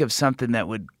can't think of something that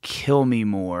would kill me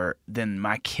more than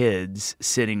my kids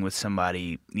sitting with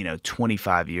somebody,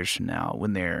 25 years from now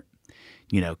when they're,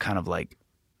 kind of like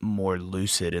more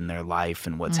lucid in their life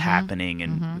and what's happening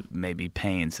and maybe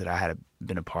pains that I had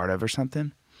been a part of or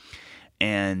something.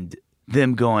 And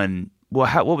them going, well,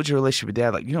 what was your relationship with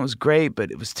Dad? Like, it was great,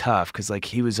 but it was tough because like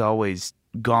he was always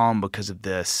gone because of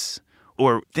this,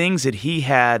 or things that he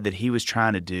had that he was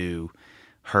trying to do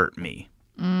hurt me.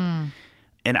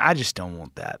 And I just don't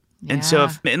want that. Yeah. And so,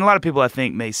 and a lot of people I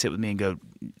think may sit with me and go,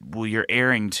 well, you're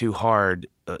erring too hard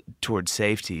towards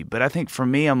safety. But I think for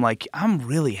me, I'm like, I'm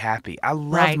really happy. I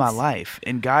love my life.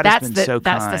 And God has been so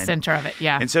kind. That's the center of it,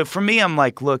 yeah. And so for me, I'm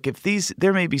like, look, if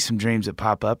there may be some dreams that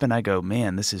pop up and I go,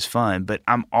 man, this is fun. But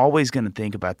I'm always going to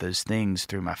think about those things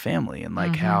through my family and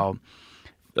like how,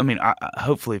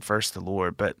 hopefully first the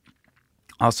Lord, but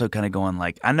also kind of going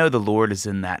like, I know the Lord is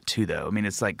in that too, though. I mean,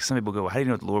 it's like some people go, well, how do you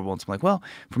know what the Lord wants? I'm like, well,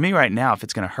 for me right now, if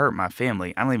it's going to hurt my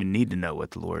family, I don't even need to know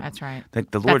what the Lord. That's right. Like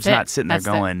the Lord's not sitting there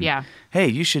going, hey,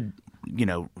 you should,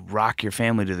 rock your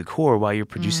family to the core while you're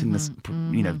producing this,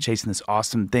 chasing this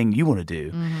awesome thing you want to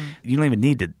do. You don't even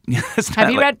need to. Have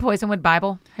you read Poisonwood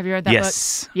Bible? Have you read that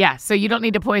book? Yeah. So you don't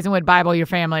need to Poisonwood Bible your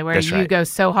family where you go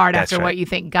so hard after what you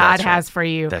think God has for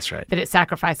you that it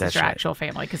sacrifices your actual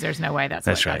family because there's no way that's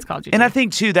what God's called you to. And I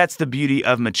think, too, that's the beauty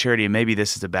of maturity. And maybe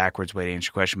this is a backwards way to answer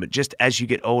your question, but just as you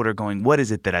get older going, what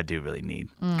is it that I do really need?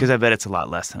 Because I bet it's a lot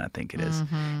less than I think it is.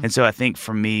 And so I think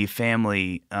for me,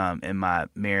 family and my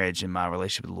marriage and my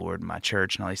relationship with the Lord and my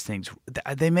church and all these things,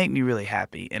 they make me really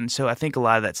happy. And so I think a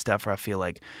lot of that stuff where I feel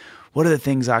like, what are the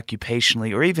things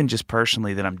occupationally or even just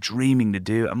personally that I'm dreaming to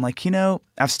do? I'm like,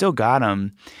 I've still got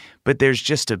them, but there's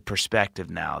just a perspective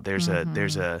now. There's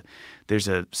a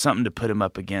something to put them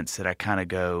up against that I kind of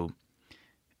go,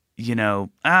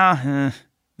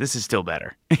 this is still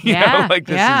better.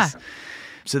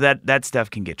 So that stuff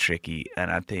can get tricky. And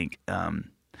I think,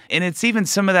 and it's even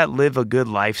some of that live a good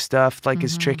life stuff like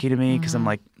is tricky to me because I'm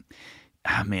like,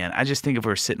 man, I just think if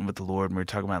we're sitting with the Lord and we're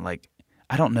talking about like,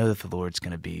 I don't know that the Lord's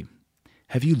going to be,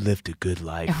 have you lived a good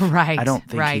life? Right. I don't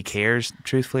think he cares,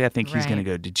 truthfully. I think he's going to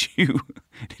go, did you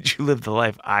live the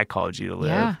life I called you to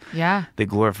live? Yeah. That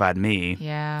glorified me.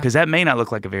 Yeah. Because that may not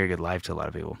look like a very good life to a lot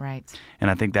of people. Right.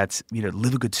 And I think that's,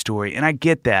 live a good story. And I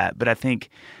get that, but I think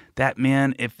that,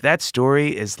 man, if that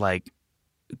story is like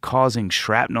causing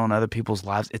shrapnel in other people's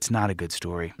lives, it's not a good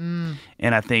story. And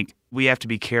I think we have to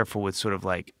be careful with sort of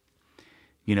like,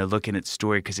 looking at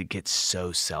story because it gets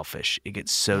so selfish. It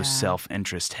gets so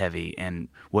self-interest heavy and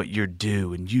what you're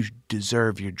due and you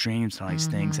deserve your dreams and all these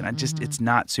things. And it's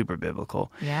not super biblical.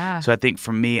 Yeah. So I think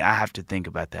for me, I have to think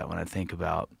about that when I think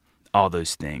about all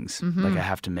those things. Like I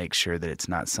have to make sure that it's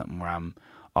not something where I'm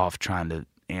off trying to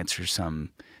answer some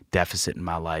deficit in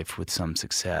my life with some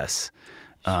success.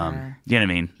 Sure. You know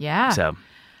what I mean? Yeah. So,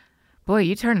 boy,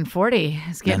 you turning 40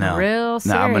 is getting real serious.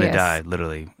 No, I'm going to die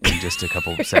literally in just a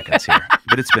couple of seconds here.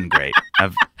 But it's been great.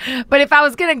 But if I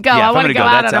was going to go, I want to go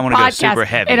out on a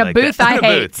podcast in a booth I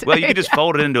hate. Well, you can just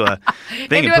fold it into a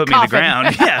thing and put me in the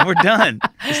ground. Yeah, we're done.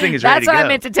 This thing is ready to go. That's what I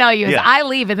meant to tell you is I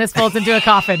leave and this folds into a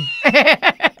coffin.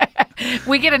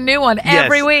 We get a new one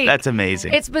every week. That's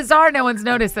amazing. It's bizarre no one's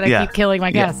noticed that I keep killing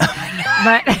my guests.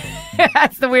 But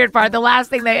that's the weird part. The last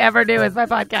thing they ever do is my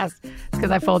podcast because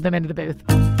I fold them into the booth.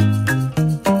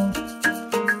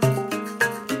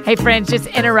 Hey friends, just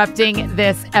interrupting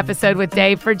this episode with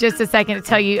Dave for just a second to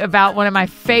tell you about one of my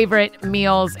favorite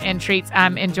meals and treats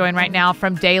I'm enjoying right now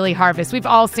from Daily Harvest. We've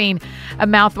all seen a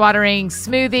mouthwatering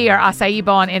smoothie or acai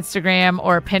bowl on Instagram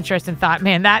or Pinterest and thought,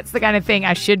 man, that's the kind of thing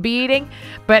I should be eating,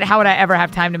 but how would I ever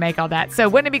have time to make all that? So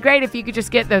wouldn't it be great if you could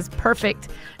just get those perfect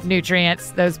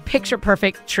nutrients, those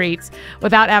picture-perfect treats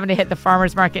without having to hit the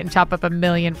farmer's market and chop up a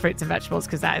million fruits and vegetables,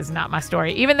 because that is not my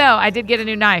story, even though I did get a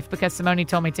new knife because Simone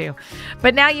told me to.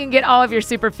 But now you can get all of your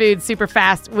superfoods super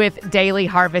fast with Daily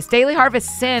Harvest. Daily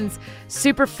Harvest sends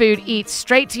superfood eats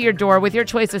straight to your door with your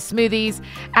choice of smoothies,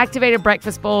 activated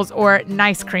breakfast bowls, or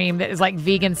nice cream that is like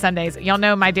vegan sundaes. Y'all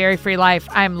know my dairy-free life.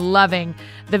 I'm loving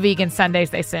the vegan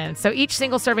sundaes they send. So each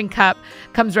single serving cup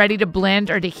comes ready to blend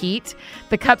or to heat.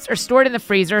 The cups are stored in the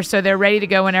freezer, so they're ready to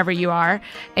go whenever you are.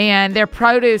 And their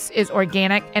produce is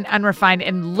organic and unrefined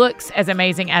and looks as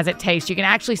amazing as it tastes. You can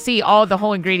actually see all of the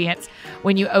whole ingredients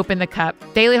when you open the cup.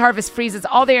 Daily Harvest freezes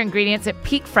all their ingredients at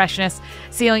peak freshness,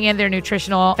 sealing in their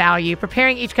nutritional value.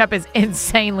 Preparing each cup is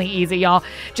insanely easy, y'all.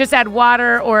 Just add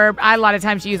water, or I a lot of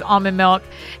times use almond milk.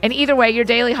 And either way, your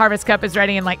Daily Harvest cup is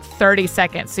ready in like 30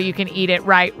 seconds, so you can eat it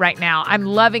right now. I'm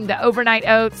loving the overnight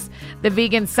oats, the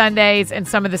vegan sundaes, and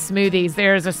some of the smoothies.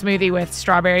 There's a smoothie with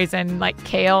strawberries and like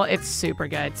kale. It's super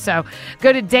good. So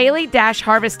go to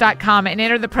daily-harvest.com and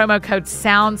enter the promo code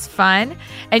SOUNDSFUN,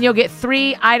 and you'll get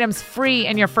 3 items free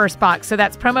in your first box. So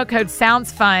that's promo code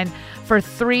SOUNDSFUN for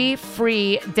 3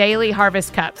 free Daily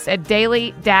Harvest cups at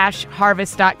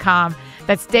daily-harvest.com.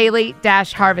 That's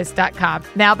daily-harvest.com.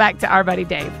 Now back to our buddy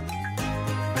Dave.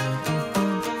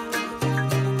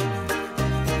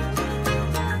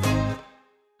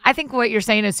 I think what you're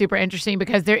saying is super interesting,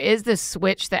 because there is this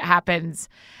switch that happens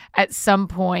at some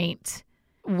point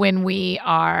when we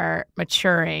are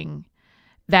maturing,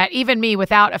 that even me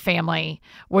without a family,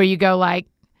 where you go like,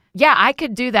 yeah, I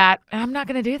could do that, and I'm not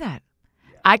going to do that.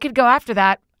 I could go after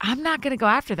that. I'm not going to go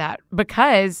after that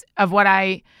because of what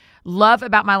I love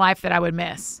about my life that I would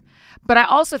miss. But I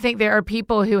also think there are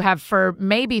people who have for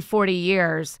maybe 40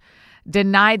 years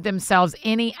denied themselves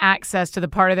any access to the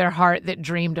part of their heart that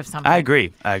dreamed of something. I agree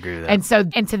with that. And so,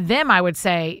 and to them, I would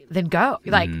say, then go.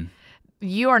 Like,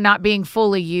 you are not being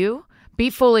fully you.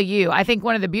 Be fully you. I think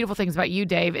one of the beautiful things about you,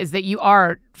 Dave, is that you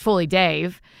are fully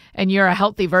Dave, and you're a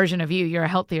healthy version of you. You're a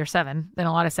healthier 7 than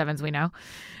a lot of 7s we know,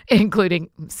 including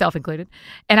self-included.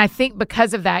 And I think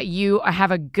because of that, you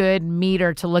have a good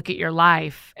meter to look at your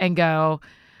life and go,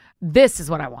 this is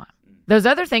what I want. Those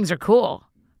other things are cool.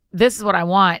 This is what I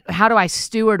want. How do I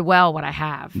steward well what I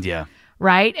have? Yeah.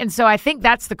 Right? And so I think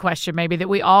that's the question maybe that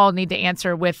we all need to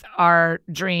answer with our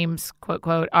dreams, quote,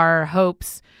 quote, our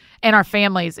hopes and our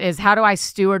families, is how do I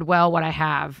steward well what I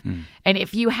have? And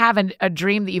if you have a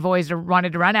dream that you've always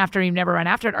wanted to run after and you've never run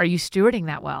after it, are you stewarding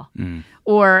that well?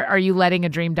 Or are you letting a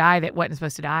dream die that wasn't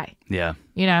supposed to die? Yeah.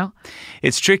 You know?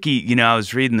 It's tricky. You know, I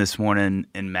was reading this morning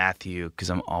in Matthew,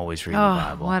 because I'm always reading the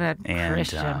Bible. What a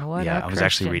Christian. I was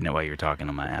actually reading it while you were talking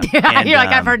on my app. And, you're like,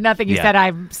 I've heard nothing you said.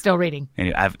 I'm still reading.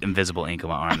 Anyway, I have invisible ink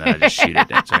on my arm that I just shoot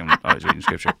it. So I'm always reading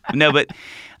scripture. No, but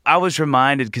I was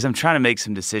reminded, because I'm trying to make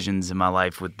some decisions in my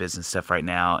life with business stuff right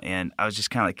now, and I was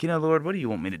just kind of like, Lord, what do you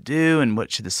want me to do, and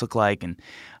what should this look like? And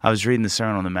I was reading the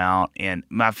Sermon on the Mount, and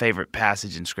my favorite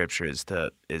passage in Scripture is the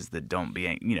don't be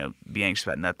anxious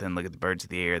about nothing, look at the birds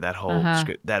of the air. That whole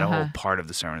whole part of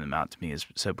the Sermon on the Mount to me is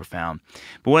so profound.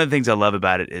 But one of the things I love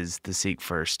about it is to seek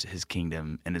first His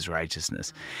kingdom and His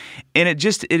righteousness, and it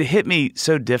hit me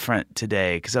so different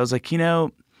today, because I was like,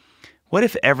 what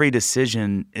if every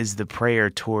decision is the prayer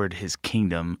toward His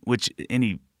kingdom, which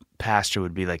any pastor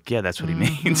would be like, yeah, that's what he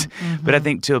means. But I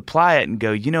think to apply it and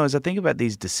go, as I think about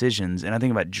these decisions, and I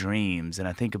think about dreams, and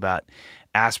I think about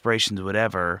aspirations,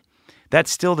 whatever,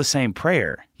 that's still the same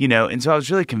prayer, And so I was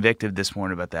really convicted this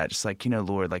morning about that. Just like,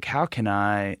 Lord, like, how can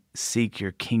I seek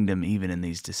your kingdom even in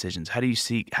these decisions? How do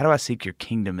I seek your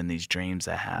kingdom in these dreams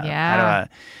I have? Yeah. How do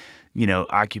I,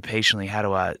 occupationally, how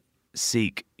do I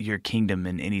seek your kingdom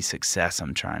in any success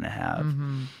I'm trying to have?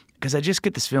 Because I just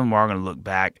get this feeling where I'm going to look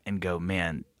back and go,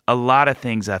 man, a lot of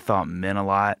things I thought meant a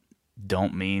lot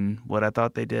don't mean what I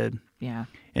thought they did. Yeah.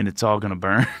 And it's all going to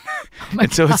burn.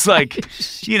 And so it's like,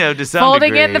 to some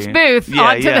folding degree. in the booth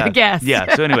onto the guest.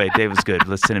 Yeah. So anyway, Dave was good.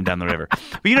 Let's send him down the river.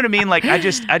 But you know what I mean? Like, I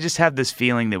just have this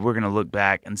feeling that we're going to look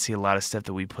back and see a lot of stuff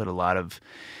that we put a lot of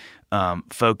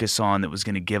focus on that was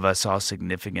going to give us all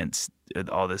significance.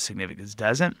 All this significance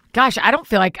doesn't. Gosh, I don't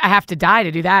feel like I have to die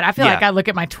to do that. I feel like I look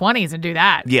at my 20s and do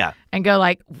that. Yeah. And go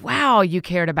like, wow, you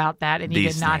cared about that, and you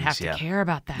These did not things, have to care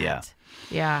about that. Yeah.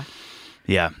 Yeah.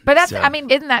 Yeah. But that's,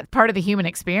 isn't that part of the human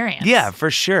experience? Yeah, for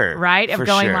sure. Right? Of for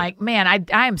going sure. like, man,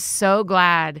 I am so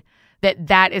glad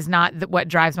that is not what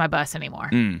drives my bus anymore.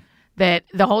 That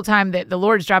the whole time that the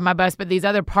Lord's driving my bus, but these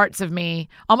other parts of me,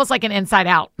 almost like an Inside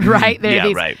Out, right?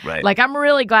 Right. Like, I'm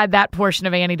really glad that portion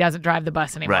of Annie doesn't drive the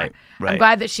bus anymore. Right. I'm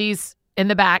glad that she's in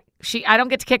the back. I don't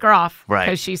get to kick her off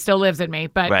because she still lives in me,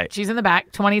 but she's in the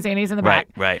back. 20s Annie's in the back.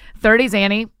 Right. 30s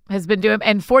Annie has been doing,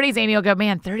 and 40s Annie will go,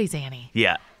 man, 30s Annie.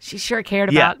 Yeah. She sure cared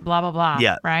about blah, blah, blah.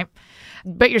 Yeah. Right?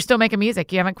 But you're still making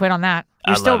music. You haven't quit on that.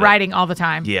 You're still writing all the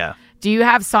time. Yeah. Do you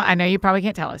have I know you probably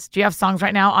can't tell us. Do you have songs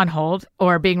right now on hold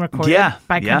or being recorded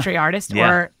by country artists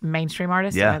or mainstream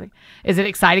artists? Yeah. Is it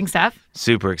exciting stuff?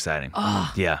 Super exciting.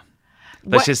 Oh. Yeah.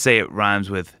 Let's just say it rhymes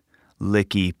with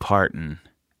Licky Parton.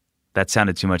 That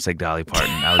sounded too much like Dolly Parton.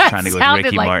 I was trying to go with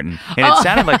Ricky Martin. And it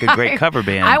sounded like a great cover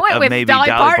band I went with maybe Dolly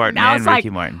Parton I was and like, Ricky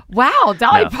Martin. Wow,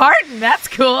 Dolly Parton. That's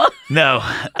cool. No.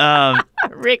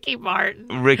 Ricky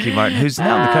Martin. Ricky Martin, who's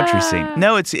now in the country scene.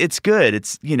 No, it's good.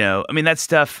 It's, that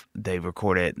stuff, they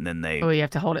record it and then they... Oh, you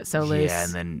have to hold it so loose. Yeah,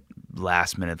 and then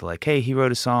last minute they're like, hey, he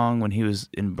wrote a song when he was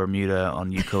in Bermuda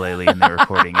on ukulele and they're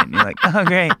recording it. And you're like, oh,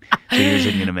 great. So here's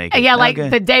going to make it. Yeah, like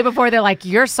the day before, they're like,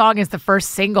 your song is the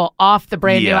first single off the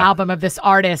brand new album of this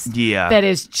artist that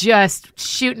is just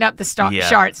shooting up the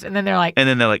charts. And then they're like,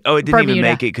 oh, it didn't even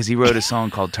make it because he wrote a song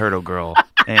called Turtle Girl.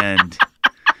 And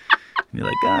you're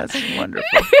like, oh, that's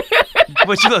wonderful.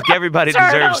 But look, everybody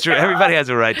deserves, everybody has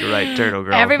a right to write Turtle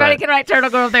Girl. Everybody can write Turtle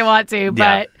Girl if they want to.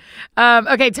 But,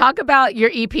 okay, talk about your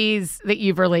EPs that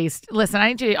you've released. Listen, I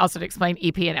need you also to explain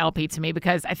EP and LP to me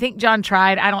because I think John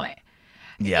tried.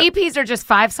 EPs are just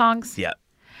 5 songs. Yeah.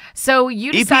 So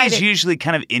you decided... EP is usually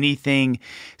kind of anything.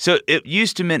 So it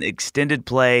used to mean extended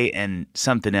play and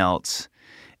something else.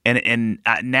 And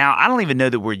now I don't even know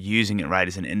that we're using it right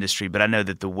as an industry, but I know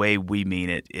that the way we mean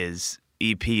it is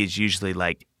EP is usually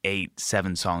like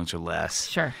 8-7 songs or less.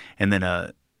 Sure. And then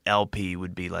a LP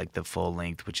would be like the full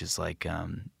length, which is like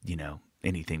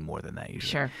anything more than that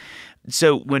usually. Sure.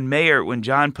 So when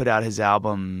John put out his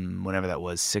album, whenever that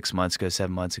was, 6 months ago,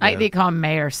 7 months ago. They call him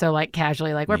Mayer, so like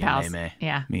casually, like we're pals. May.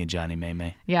 Yeah. Me and Johnny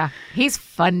May. Yeah. He's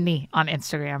funny on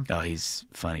Instagram. Oh, he's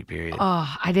funny, period.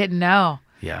 Oh, I didn't know.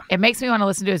 Yeah. It makes me want to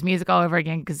listen to his music all over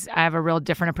again because I have a real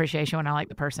different appreciation when I like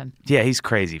the person. Yeah, he's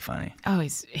crazy funny. Oh,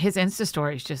 his Insta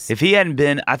stories just... I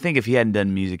think if he hadn't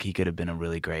done music, he could have been a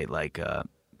really great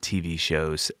TV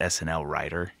shows SNL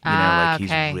writer.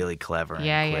 He's really clever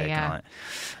and quick on it.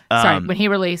 Sorry, when he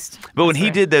released. But when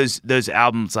he did those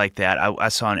albums like that, I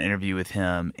saw an interview with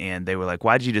him and they were like,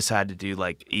 why'd you decide to do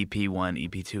like EP 1,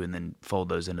 EP 2, and then fold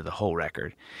those into the whole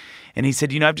record? And he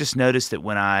said, I've just noticed that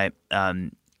when I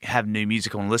have new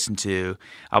music I want to listen to,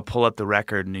 I'll pull up the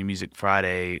record, New Music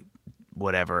Friday,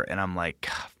 whatever, and I'm like,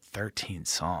 13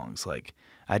 songs. Like,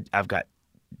 I've got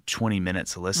 20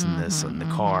 minutes to listen to this in the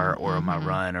car or on my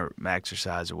run or my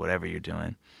exercise or whatever you're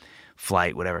doing,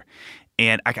 flight, whatever.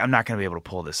 And I'm not going to be able to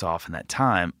pull this off in that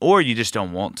time, or you just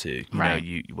don't want to,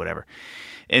 whatever.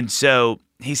 And so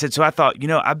he said, so I thought,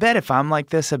 I bet if I'm like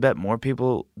this, I bet more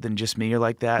people than just me are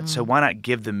like that. So why not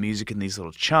give the music in these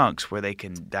little chunks where they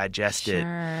can digest it?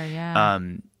 Yeah.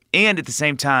 And at the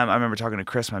same time, I remember talking to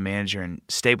Chris, my manager, and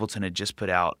Stapleton had just put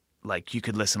out, like, you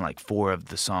could listen to like 4 of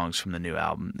the songs from the new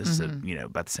album. This is,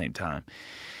 about the same time.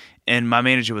 And my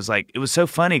manager was like, it was so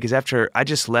funny because after I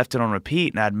just left it on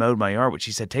repeat and I'd mowed my yard, which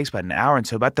he said takes about an hour. And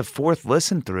so about the 4th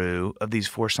listen through of these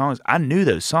 4 songs, I knew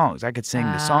those songs. I could sing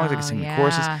the songs, I could sing the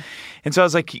choruses. And so I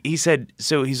was like, he's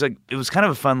like, it was kind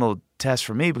of a fun little test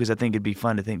for me because I think it'd be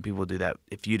fun to think people would do that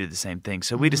if you did the same thing.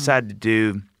 So we decided to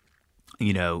do,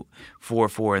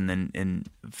 4/4 and then in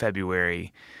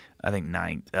February, I think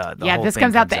 9th. This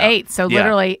comes out the 8th. So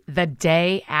literally the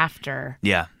day after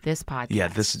this podcast. Yeah,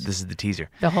 this is the teaser.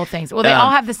 The whole thing. Well, they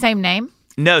all have the same name?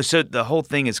 No, so the whole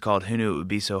thing is called Who Knew It Would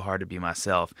Be So Hard to Be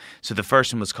Myself. So the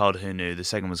first one was called Who Knew. The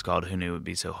second was called Who Knew It Would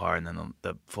Be So Hard. And then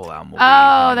the full album will be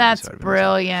Oh, that's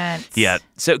brilliant. Yeah.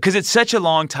 So, because it's such a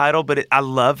long title, but I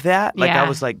love that. Like, I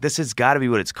was like, this has got to be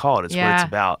what it's called. It's what it's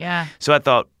about. Yeah. So I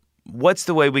thought, what's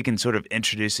the way we can sort of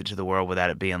introduce it to the world without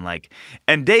it being like,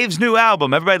 and Dave's new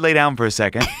album, everybody lay down for a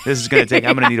second. This is going to take,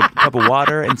 I'm going to need a cup of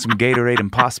water and some Gatorade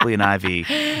and possibly an IV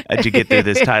to get through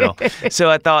this title.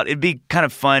 So I thought it'd be kind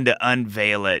of fun to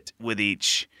unveil it with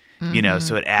each,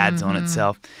 so it adds on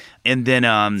itself. And then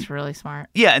it's really smart.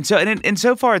 Yeah, and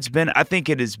so far I think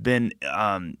it has been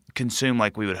consumed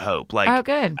like we would hope. Like, oh,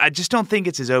 good. I just don't think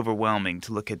it's as overwhelming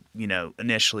to look at,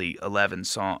 initially 11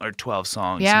 songs or 12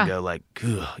 songs and go like,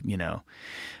 ugh,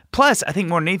 Plus, I think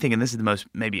more than anything, and this is the most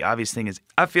maybe obvious thing, is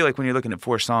I feel like when you're looking at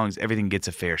 4 songs, everything gets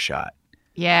a fair shot.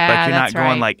 Yeah, like you're that's not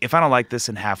going right. like, if I don't like this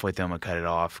and halfway through I'm gonna cut it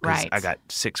off because Right. I got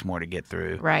 6 more to get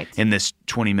through Right. in this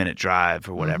 20-minute drive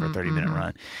or whatever, 30-minute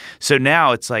run. So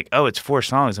now it's like, oh, it's 4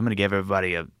 songs. I'm gonna give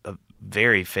everybody a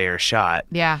very fair shot.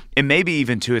 Yeah. And maybe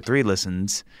even 2 or 3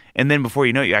 listens, and then before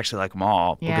you know it, you actually like them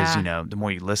all because Yeah. the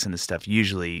more you listen to stuff,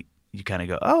 usually you kind of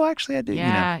go, oh, actually I do.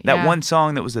 Yeah, That yeah. one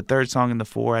song that was the 3rd song in the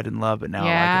 4 I didn't love, but now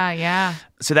I like it. Yeah.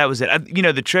 So that was it.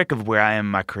 The trick of where I am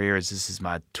in my career is this is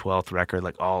my 12th record,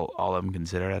 like all of them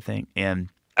considered, I think. And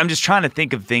I'm just trying to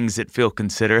think of things that feel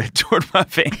considerate toward my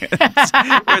fans.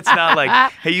 Where it's not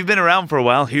like, hey, you've been around for a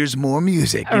while, here's more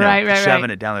music. You know, right, shoving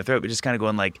it down their throat, but just kind of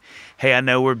going like, hey, I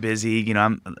know we're busy. You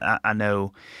know, I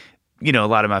know, you know, a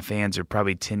lot of my fans are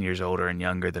probably 10 years older and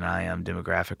younger than I am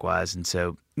demographic wise. And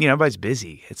so, you know, everybody's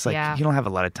busy. It's like, you don't have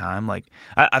a lot of time. Like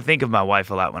I think of my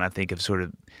wife a lot when I think of sort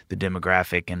of the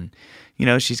demographic, and, you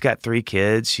know, she's got 3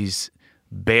 kids. She's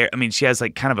she has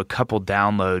like kind of a couple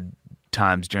download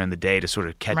times during the day to sort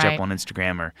of catch up on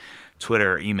Instagram or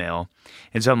Twitter or email.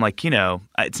 And so I'm like, you know,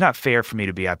 it's not fair for me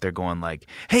to be out there going like,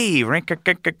 hey,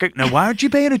 now why aren't you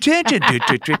paying attention?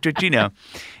 You know,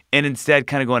 and instead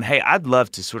kind of going, hey, I'd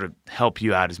love to sort of help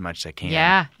you out as much as I can.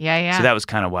 Yeah. So that was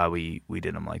kind of why we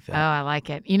did them like that. Oh, I like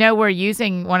it. You know, we're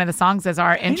using one of the songs as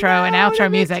our intro and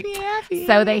outro music.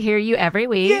 So they hear you every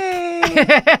week. Yay!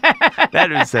 That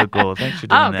was so cool. Thanks for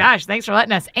doing that. Oh, gosh. Thanks for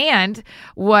letting us. And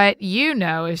what you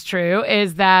know is true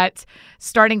is that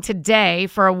starting today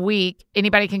for a week,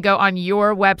 anybody can go on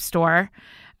your web store,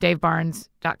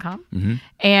 davebarnes.com. Mm-hmm.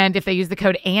 And if they use the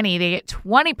code Annie, they get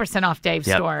 20% off Dave's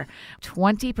store.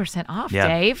 20% off,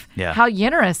 Dave? Yeah. How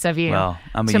generous of you. Well,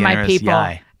 I'm a to my people.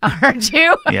 Guy. Aren't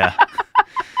you? Yeah.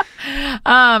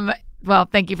 Well,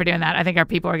 thank you for doing that. I think our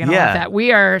people are going to love that.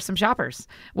 We are some shoppers.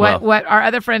 What our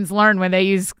other friends learn when they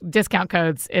use discount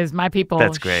codes is my people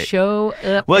show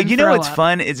up. Well, and you know throw what's up.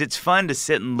 fun is it's fun to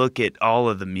sit and look at all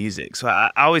of the music. So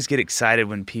I always get excited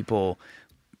when people,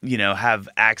 you know, have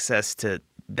access to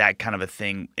that kind of a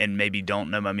thing and maybe don't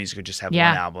know my music or just have one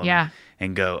album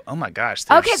and go, oh my gosh.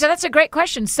 Okay, so that's a great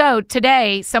question. So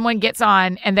today someone gets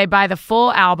on and they buy the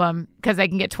full album because they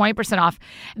can get 20% off.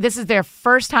 This is their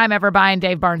first time ever buying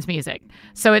Dave Barnes music.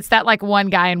 So it's that like one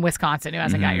guy in Wisconsin who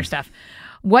hasn't got your stuff.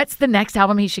 What's the next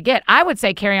album he should get? I would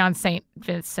say Carry On Saint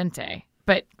Vicente.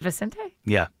 But Vicente?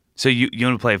 Yeah. So you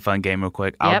want to play a fun game real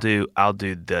quick? Yep. I'll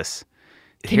do this.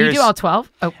 Can you do all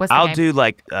 12? Oh, what's the I'll game? do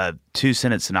like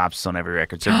 2-sentence synopsis on every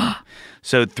record.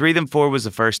 So 3 Them 4 was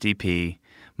the first EP.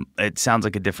 It sounds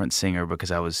like a different singer because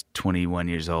I was 21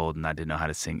 years old and I didn't know how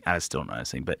to sing. I still don't know how to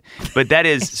sing, but that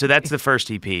is so that's the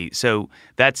first EP. So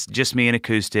that's just me and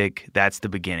acoustic. That's the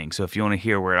beginning. So if you want to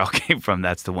hear where it all came from,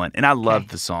 that's the one. And I love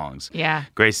the songs. Yeah.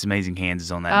 Grace's Amazing Hands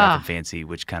is on that. Nothing Fancy,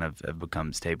 which kind of have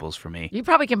become staples for me. You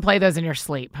probably can play those in your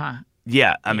sleep, huh?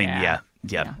 Yeah, I mean, yeah.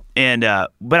 And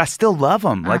but I still love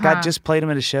them. Like I just played them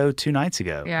at a show 2 nights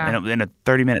ago. Yeah. In a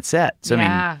 30-minute set. So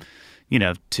I mean, you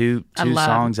know, two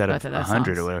songs out of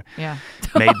 100 or whatever. Yeah.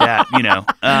 Made that, you know.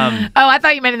 I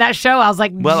thought you meant in that show. I was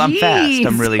like, well, I'm fast.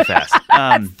 I'm really fast.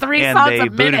 That's 3 and songs they a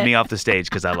booted minute. me off the stage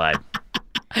because I lied.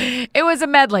 It was a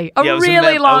medley. A Yeah, it was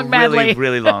really long medley. Really,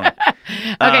 really long.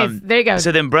 Okay, there you go.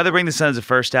 So then Brother Bring the Sun is the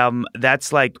first album.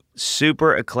 That's like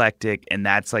super eclectic, and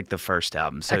that's like the first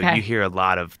album. So you hear a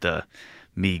lot of the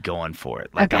me going for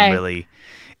it. Like I'm really,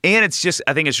 and it's just,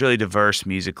 I think it's really diverse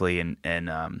musically, and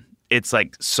it's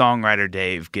like songwriter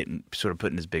Dave getting sort of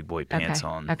putting his big boy pants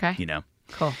on. Okay. You know.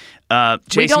 Cool. Chasing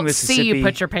We don't Mississippi, see you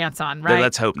put your pants on, right?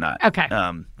 Let's hope not. Okay.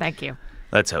 Thank you.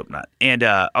 Let's hope not. And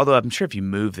although I'm sure if you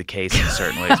move the case in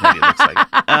certain ways, maybe it looks like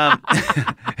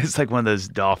it's like one of those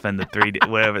dolphin, the 3D,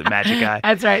 whatever, magic eye.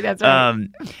 That's right. That's right.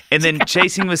 And then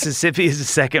Chasing Mississippi is the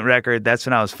second record. That's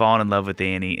when I was falling in love with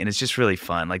Annie, and it's just really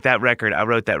fun. Like that record, I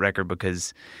wrote that record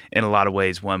because, in a lot of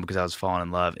ways, 1, because I was falling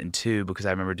in love, and 2, because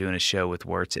I remember doing a show with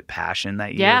Wirtz at Passion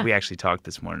that year. Yeah. We actually talked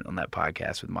this morning on that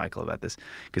podcast with Michael about this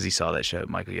because he saw that show,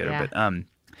 Michael Yoder. Yeah. But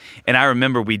and I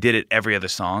remember we did it every other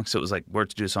song. So it was like,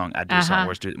 Wirtz do a song, I'd do a song,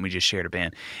 Wirtz do it, and we just shared a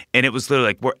band. And it was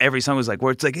literally like, every song was like,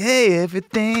 Wirtz like, hey,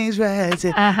 everything's right.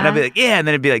 And I'd be like, yeah. And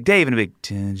then it'd be like, Dave, and it'd be like,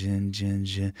 jin, jin, jin,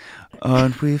 jin,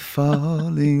 aren't we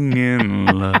falling in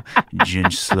love? Jin,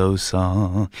 slow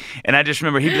song. And I just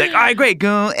remember he'd be like, all right, great,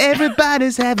 go.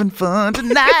 Everybody's having fun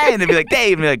tonight. And it'd be like,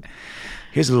 Dave, and it'd be like,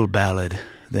 here's a little ballad.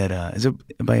 That is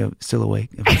everybody still awake?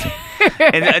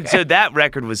 and so that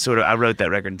record was sort of, I wrote that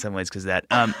record in some ways because that.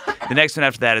 The next one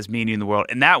after that is Me and You and the World,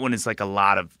 and that one is like a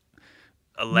lot of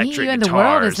electric Me, You and guitars. the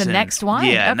World is the next one.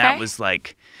 Yeah, and that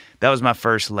was my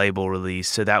first label release.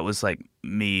 So that was like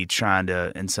me trying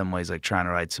to, in some ways, like trying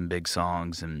to write some big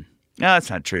songs. And no, that's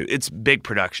not true. It's big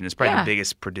production. It's probably the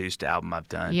biggest produced album I've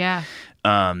done. Yeah.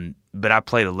 But I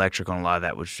played electric on a lot of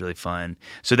that, which was really fun.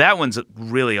 So that one's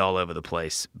really all over the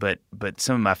place. But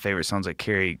some of my favorite songs, like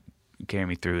Carry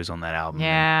Me Through, is on that album.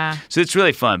 Yeah. So it's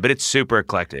really fun, but it's super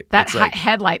eclectic. That it's like,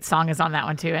 Headlight song is on that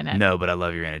one too, isn't it? No, but I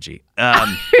love your energy.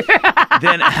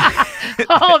 Then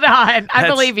hold on, I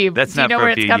believe you. That's Do you not know for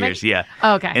where a few it's coming? years. Yeah.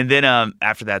 Oh, okay. And then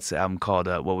after that's the album called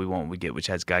What We Want, We Get, which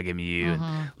has God Give Me You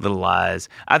and Little Lies.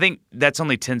 I think that's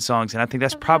only 10 songs, and I think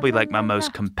that's probably like my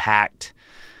most compact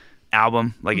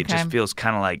album. Like it just feels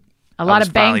kind of like A lot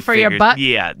of bang for your buck?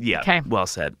 Yeah. Okay. Well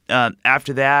said.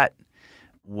 After that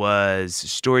was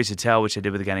Stories to Tell, which I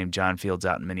did with a guy named John Fields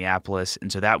out in Minneapolis.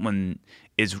 And so that one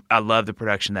I love the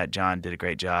production that John did a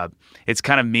great job. It's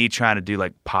kind of me trying to do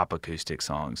like pop acoustic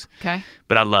songs. Okay.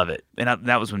 But I love it. And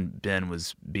that was when Ben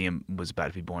was about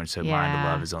to be born, so Blind to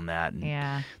Love is on that.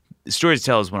 And Stories to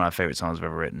Tell is one of my favorite songs I've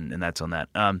ever written, and that's on that.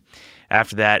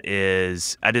 After that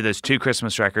is I did those 2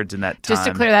 Christmas records in that time. Just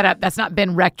to clear that up, that's not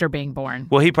Ben Rector being born.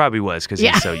 Well, he probably was because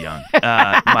he's so young.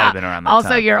 Might have been around that also,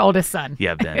 time. your oldest son.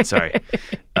 Yeah, Ben. Sorry,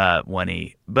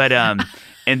 1E. But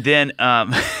and then I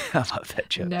love that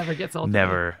joke. Never gets old.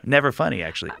 Never funny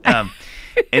actually.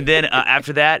 And then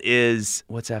after that is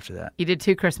what's after that? You did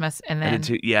 2 Christmas, and then I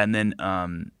did 2, and then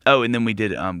and then we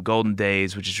did Golden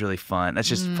Days, which is really fun. That's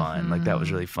just fun. Like that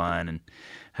was really fun and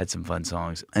had some fun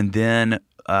songs. And then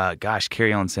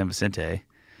Carry On San Vicente.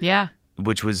 Yeah.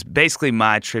 Which was basically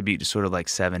my tribute to sort of like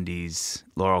 70s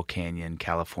Laurel Canyon,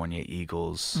 California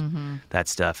Eagles, that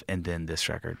stuff, and then this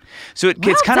record. So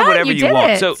it's kind of whatever you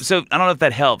want. So I don't know if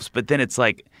that helps, but then it's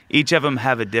like each of them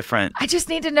have a different. I just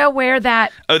need to know where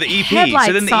that. Oh, the EP.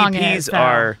 So then the EPs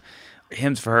are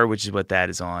Hymns for Her, which is what that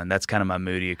is on. That's kind of my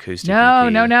moody acoustic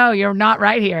EP. No, you're not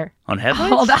right here. On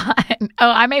Headlights? Hold on.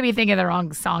 Oh, I may be thinking of the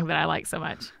wrong song that I like so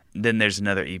much. Then there's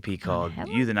another EP called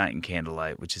You, the Night, and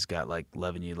Candlelight, which has got like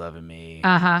Loving You, Loving Me,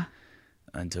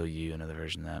 Until You, another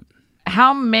version of that.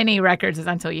 How many records is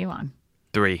Until You on?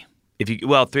 3.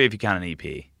 3 if you count an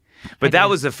EP. But that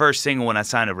was the first single when I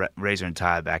signed to Razor and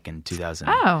Tie back in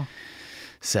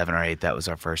 2007 or 8. That was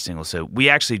our first single. So we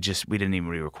actually we didn't even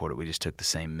re-record it. We just took the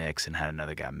same mix and had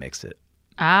another guy mix it.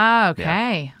 Ah,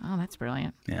 okay. Yeah. Oh, that's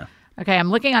brilliant. Yeah. Okay,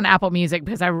 I'm looking on Apple Music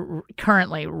because I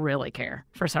currently really care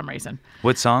for some reason.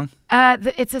 What song?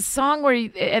 It's a song where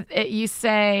you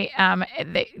say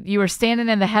you were standing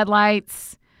in the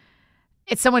headlights.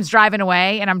 It's someone's driving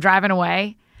away, and I'm driving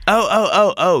away.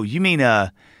 Oh! You mean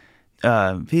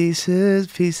pieces?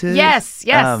 Yes.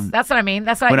 That's what I mean.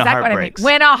 That's exactly what I mean.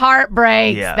 When a Heart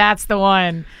Breaks. Yeah. That's the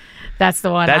one. That's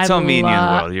the one. That's on Me and You in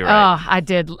the World. You're right. Oh, I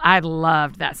did. I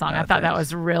loved that song. I thought that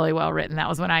was really well written. That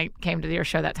was when I came to your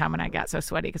show that time when I got so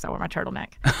sweaty because I wore my turtleneck.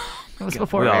 It was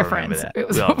before we were friends. It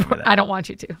was before. I don't want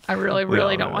you to. I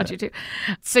really don't want you to.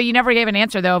 So you never gave an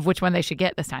answer though of which one they should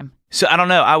get this time. So I don't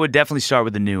know. I would definitely start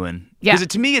with the new one. Yeah. Because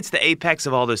to me, it's the apex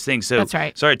of all those things. So that's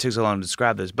right. Sorry it took so long to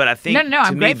describe those, but I think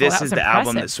to me this is the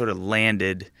album that sort of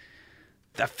landed.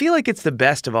 I feel like it's the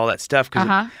best of all that stuff because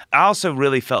I also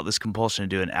really felt this compulsion to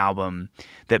do an album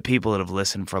that people that have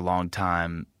listened for a long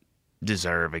time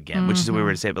deserve again, which is a weird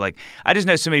way to say it. But like, I just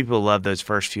know so many people love those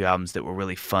first few albums that were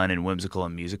really fun and whimsical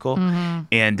and musical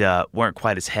and weren't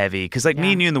quite as heavy. Because like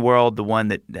Me and You in the World, the one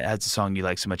that has the song you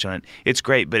like so much on it, it's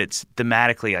great, but it's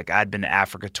thematically like I'd been to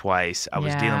Africa twice. I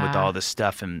was dealing with all this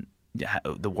stuff and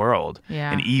the world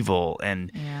and evil.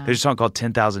 And there's a song called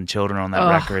 10,000 Children on that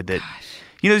record that...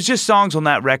 You know, there's just songs on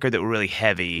that record that were really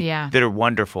heavy that are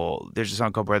wonderful. There's a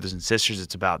song called Brothers and Sisters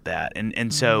that's about that.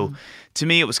 And so to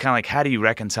me, it was kind of like, how do you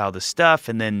reconcile this stuff?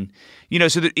 And then, you know,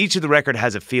 so that each of the record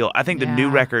has a feel. I think the new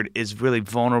record is really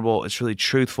vulnerable. It's really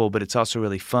truthful, but it's also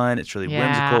really fun. It's really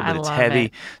whimsical, but it's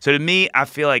heavy. So to me, I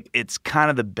feel like it's kind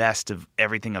of the best of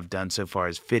everything I've done so far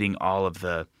is fitting all of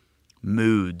the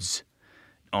moods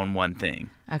on one thing.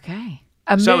 Okay.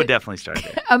 So I would definitely start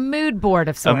there. A mood board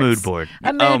of sorts. A mood board.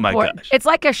 Oh my gosh. It's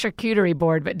like a charcuterie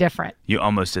board, but different. You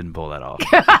almost didn't pull that off.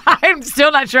 I'm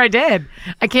still not sure I did.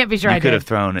 I can't be sure I did. You could have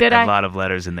thrown a lot of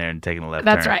letters in there and taken a left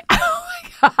turn. That's right. Oh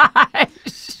my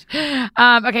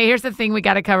gosh. Okay, here's the thing we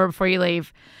got to cover before you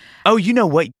leave. Oh, you know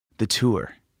what? The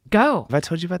tour. Go. Have I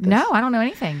told you about this? No, I don't know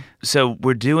anything. So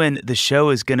the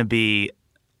show is going to be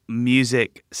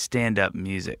music, stand-up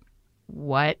music.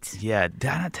 What? Yeah, did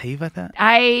I not tell you about that?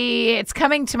 It's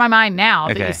coming to my mind now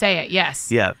that you say it.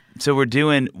 Yes. Yeah. So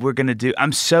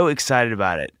I'm so excited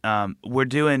about it. We're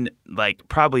doing like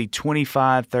probably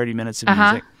 25, 30 minutes of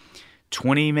music.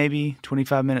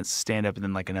 25 minutes stand up and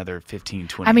then like another 15,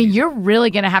 20. I mean, you're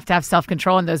really going to have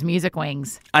self-control in those music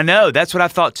wings. I know. That's what I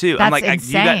thought too. That's I'm like, insane.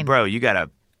 you got to.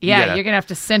 You're going to have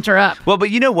to center up. Well, but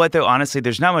you know what though? Honestly,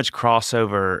 there's not much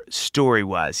crossover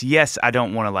story-wise. Yes, I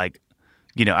don't want to like,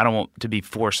 you know, I don't want to be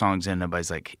 4 songs in.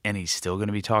 Nobody's like, and he's still going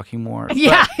to be talking more.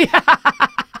 Yeah.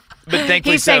 But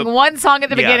thankfully, he's saying one song at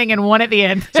the beginning and one at the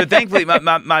end. So thankfully,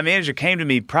 my manager came to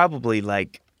me probably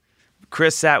like,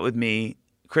 Chris sat with me,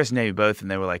 Chris and Amy both,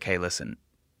 and they were like, hey, listen,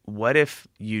 what if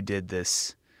you did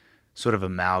this sort of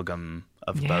amalgam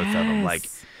of both of them? Like,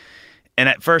 and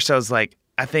at first I was like,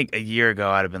 I think a year ago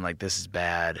I'd have been like, this is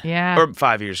bad. Yeah. Or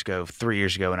 3 years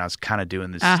ago, when I was kind of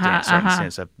doing this starting to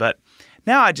stand stuff. But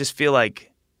now I just feel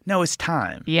like no, it's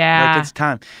time. Yeah. Like, it's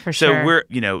time. For so sure.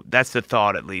 we're, that's the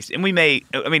thought at least. And we may,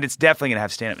 it's definitely going to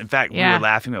have stand-up. In fact, we were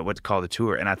laughing at what to call the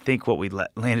tour. And I think what we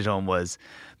landed on was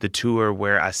the tour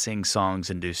where I sing songs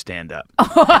and do stand-up.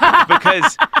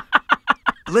 Because,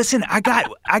 listen, I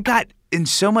got in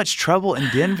so much trouble in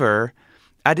Denver.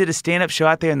 I did a stand-up show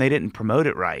out there, and they didn't promote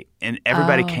it right. And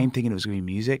everybody came thinking it was going to be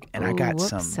music, and I got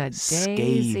some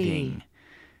scathing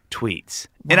tweets.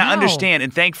 Wow. And I understand,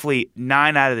 and thankfully,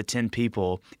 9 out of the 10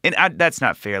 people, and that's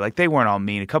not fair. Like, they weren't all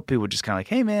mean. A couple people were just kind of like,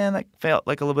 hey, man, like, felt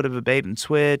like a little bit of a bait and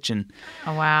switch. And,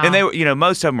 oh, wow. And they were,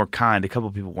 most of them were kind. A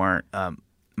couple people weren't,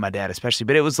 my dad especially.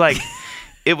 But it was like,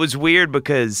 it was weird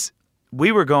because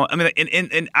we were going,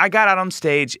 and I got out on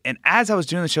stage, and as I was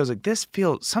doing the show, I was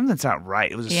like, something's not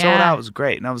right. It was sold out, it was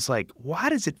great. And I was like, why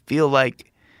does it feel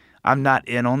like I'm not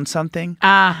in on something?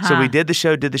 So we did the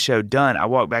show, done. I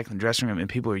walked back in the dressing room, and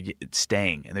people are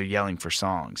staying, and they're yelling for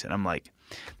songs. And I'm like,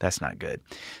 that's not good.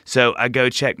 So I go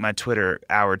check my Twitter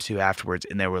hour or two afterwards,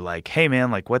 and they were like, hey,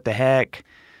 man, like, what the heck?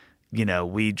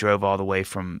 We drove all the way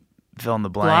from fill in the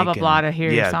blank. Blah, blah, blah, to hear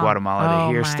your song. Guatemala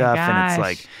to hear stuff. Gosh. And it's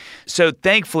like, so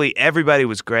thankfully everybody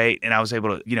was great. And I was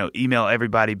able to, email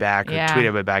everybody back or tweet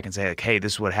everybody back and say, like, hey,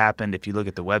 this is what happened. If you look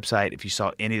at the website, if you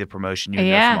saw any of the promotion, you would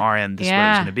know from our end, this is what it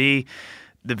was going to be.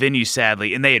 The venue,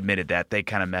 sadly, and they admitted that, they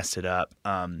kind of messed it up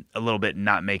a little bit,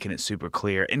 not making it super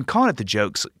clear. And calling it the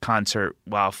Jokes concert,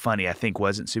 while funny, I think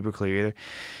wasn't super clear either.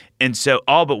 And so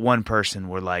all but one person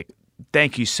were like,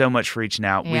 thank you so much for reaching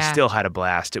out. We still had a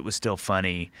blast. It was still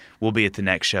funny. We'll be at the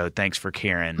next show. Thanks for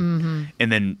caring. Mm-hmm.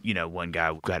 And then, one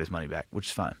guy got his money back, which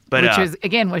is fine. But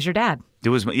was your dad. It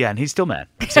was, and he's still mad.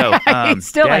 So, he's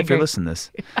still Dad, angry. if you're listening to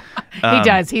this. He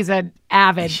does. He's an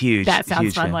avid huge, That Sounds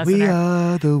huge Fun fan. listener. We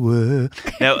are the world.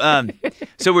 No,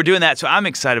 so we're doing that. So I'm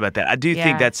excited about that. I do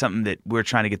think that's something that we're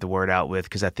trying to get the word out with,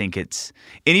 because I think it's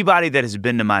anybody that has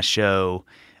been to my show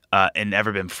and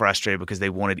never been frustrated because they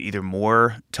wanted either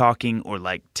more talking or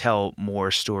like tell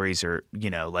more stories or,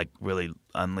 like really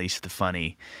unleash the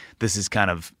funny. This is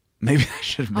kind of, maybe I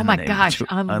should have been Oh my gosh,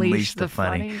 unleash the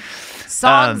funny.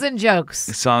 Songs and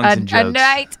jokes. And jokes. A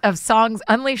night of songs,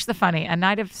 unleash the funny. A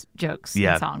night of jokes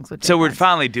and songs. So we're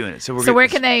finally doing it. So where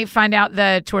can they find out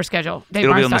the tour schedule?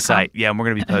 It'll be on the site. Yeah, and we're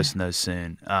going to be posting those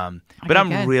soon. But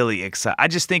I'm really excited. I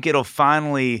just think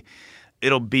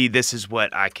it'll be, this is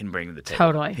what I can bring to the table.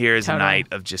 Totally. Here is a night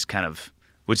of just kind of,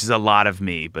 which is a lot of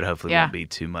me, but hopefully won't be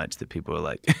too much that people are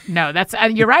like. No,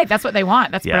 you're right. That's what they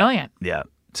want. That's brilliant. Yeah.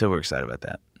 So we're excited about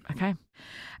that. Okay.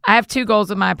 I have 2 goals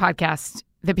with my podcast.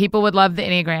 That people would love the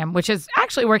Enneagram, which is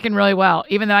actually working really well,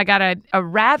 even though I got a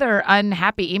rather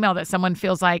unhappy email that someone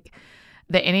feels like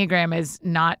the Enneagram is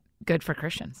not good for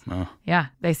Christians. Oh. Yeah.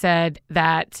 They said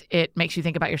that it makes you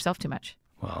think about yourself too much.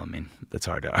 Well, that's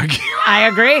hard to argue. I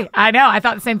agree. I know. I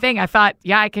thought the same thing. I thought,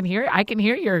 I can hear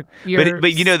your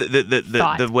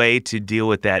But the way to deal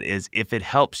with that is if it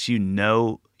helps you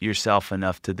know yourself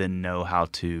enough to then know how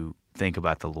to think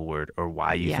about the Lord or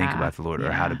why you think about the Lord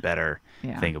or how to better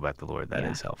think about the Lord, that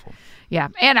is helpful. Yeah.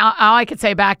 And all I could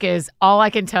say back is, all I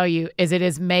can tell you is it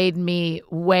has made me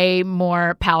way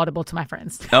more palatable to my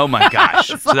friends. Oh my gosh.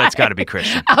 So that's got to be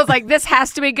Christian. I was like, this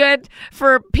has to be good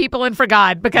for people and for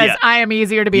God, because I am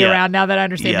easier to be around now that I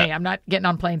understand me. I'm not getting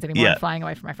on planes anymore and flying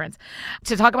away from my friends.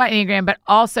 To talk about Enneagram, but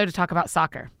also to talk about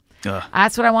soccer.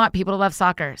 That's what I want, people to love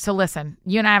soccer. So listen,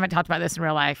 you and I haven't talked about this in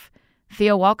real life.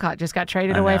 Theo Walcott just got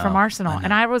traded away from Arsenal,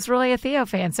 and I was really a Theo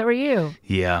fan. So are you.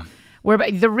 Yeah.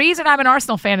 The reason I'm an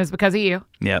Arsenal fan is because of you.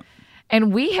 Yep.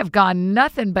 And we have gone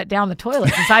nothing but down the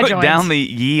toilet since I joined. Down the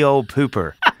ye old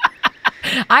pooper.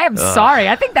 I am sorry.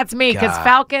 I think that's me, because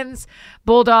Falcons,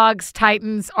 Bulldogs,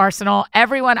 Titans, Arsenal,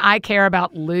 everyone I care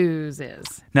about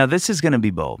loses. Now, this is going to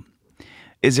be bold.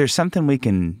 Is there something we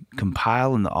can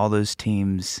compile into all those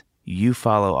teams? You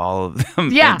follow all of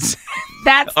them. Yeah.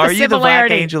 That's the Are you similarity. the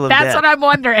Black Angel of That's Death? what I'm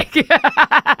wondering.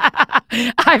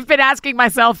 I've been asking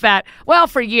myself that,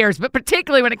 for years, but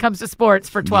particularly when it comes to sports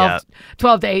for 12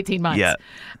 to 18 months. Yeah.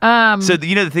 So,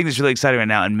 the thing that's really exciting right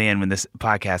now, and man, when this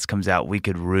podcast comes out, we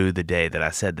could rue the day that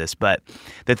I said this, but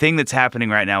the thing that's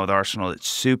happening right now with Arsenal that's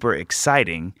super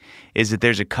exciting is that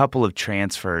there's a couple of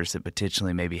transfers that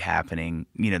potentially may be happening.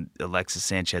 Alexis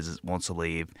Sanchez wants to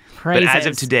leave. Praises. But as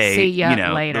of today, See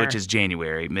ya later. which is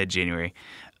mid-January,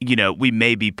 we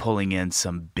may be pulling in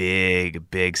some big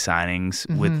signings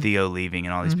with Theo leaving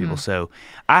and all these people. So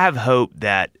I have hope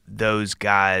that those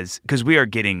guys, because we are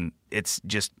getting, it's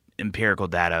just empirical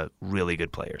data, really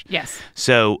good players. Yes.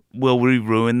 So will we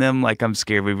ruin them? Like, I'm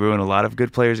scared we ruin a lot of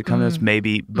good players that come to us,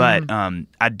 maybe. But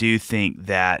I do think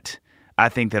that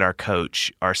our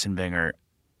coach, Arsene Wenger,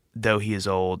 though he is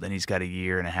old and he's got a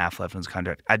year and a half left on his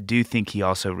contract, I do think he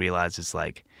also realizes,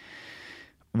 like,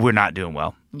 we're not doing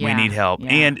well. Yeah, we need help. yeah.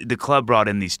 And the club brought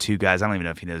in these two guys. I don't even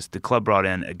know if he knows. The club brought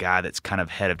in a guy that's kind of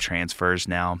head of transfers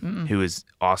now, who is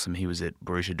awesome. He was at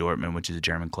Borussia Dortmund, which is a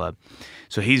German club.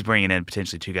 So he's bringing in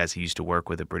potentially two guys he used to work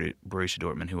with at Borussia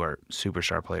Dortmund who are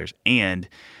superstar players. And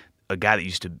a guy that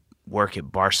used to work at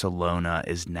Barcelona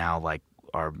is now like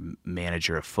our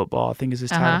manager of football, I think is his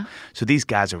title. So these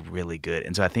guys are really good.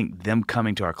 And so I think them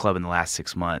coming to our club in the last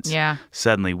 6 months,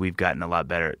 suddenly we've gotten a lot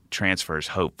better at transfers,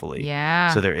 hopefully.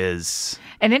 Yeah. So there is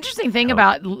an interesting thing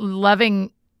about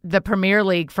loving the Premier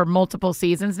League for multiple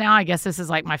seasons now. I guess this is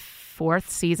like my 4th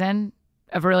season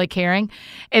of really caring,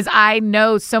 is I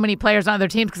know so many players on other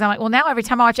teams because I'm like, well, now every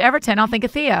time I watch Everton, I'll think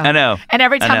of Theo. I know. And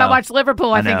every time I watch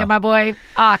Liverpool, I think of my boy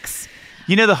Ox.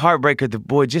 You know, the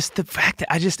heartbreaker, just the fact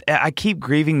that I keep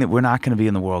grieving that we're not going to be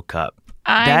in the World Cup.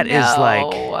 I know. Is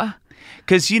like,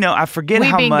 because, you know, I forget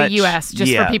how much. We being the U.S.,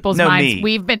 just for people's minds.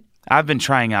 I've been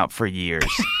trying out for years.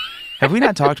 Have we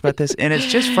not talked about this? And it's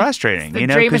just frustrating. The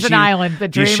dream is an island. The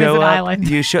dream is an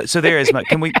island. So there is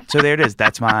so there it is.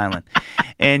 That's my island.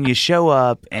 And you show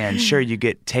up, and sure, you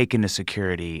get taken to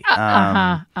security.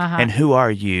 And who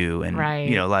are you? And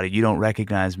you know, a lot of you don't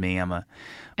recognize me. I'm a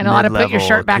a lot of put your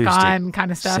shirt back on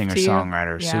kind of stuff.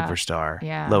 Singer-songwriter,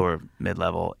 superstar, lower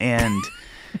mid-level, and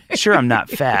sure, I'm not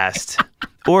fast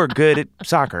or good at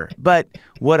soccer, but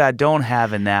what I don't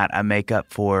have in that, I make up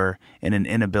for in an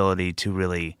inability to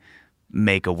really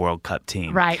make a World Cup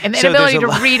team. Right. And the inability to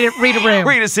read a room.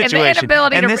 Read a situation.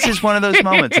 And this is one of those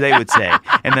moments, they would say.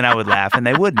 And then I would laugh and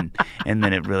they wouldn't. And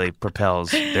then it really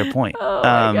propels their point. Oh,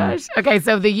 my gosh. Okay,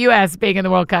 so the U.S. being in the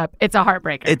World Cup, it's a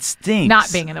heartbreaker. It stinks. Not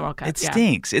being in the World Cup. It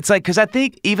stinks. It's like, because I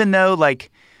think even though,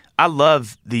 like, I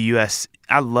love the U.S.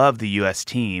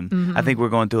 team. I think we're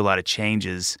going through a lot of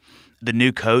changes. The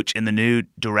new coach and the new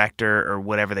director, or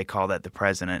whatever they call that, the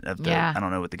president of the, I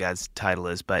don't know what the guy's title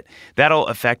is, but that'll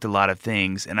affect a lot of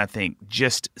things. And I think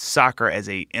just soccer as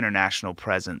a international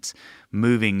presence,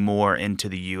 moving more into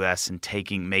the U.S. and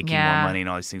making more money and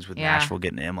all these things with Nashville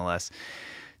getting an MLS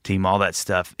team, all that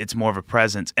stuff, it's more of a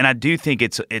presence. And I do think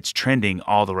it's trending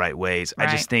all the right ways. Right.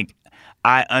 I just think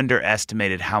I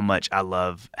underestimated how much I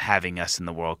love having us in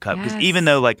the World Cup. Because even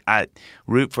though, like, I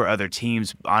root for other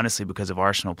teams, honestly, because of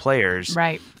Arsenal players,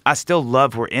 I still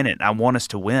love we're in it. I want us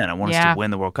to win. I want us to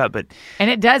win the World Cup. And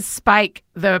it does spike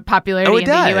the popularity in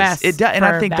the U.S. It does. And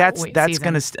I think that's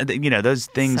going to, you know, those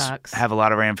things have a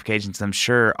lot of ramifications. I'm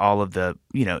sure all of the,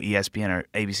 you know, ESPN or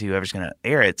ABC, whoever's going to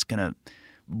air it's going to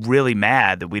really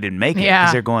mad that we didn't make it.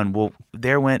 Because they're going, well,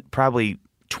 there went probably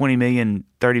 20 million,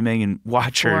 30 million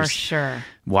watchers. For sure.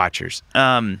 Watchers.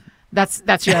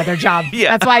 That's your other job.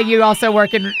 That's why you also work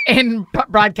in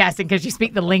broadcasting, because you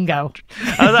speak the lingo.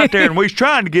 I was out there and we was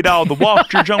trying to get all the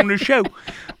watchers on the show.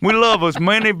 We love as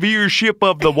many viewership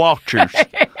of the watchers.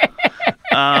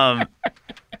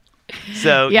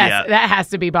 So yes, that has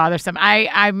to be bothersome.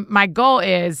 My goal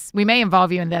is, we may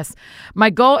involve you in this. My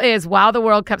goal is, while the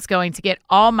World Cup's going, to get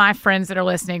all my friends that are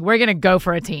listening, we're going to go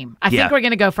for a team. I think we're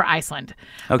going to go for Iceland.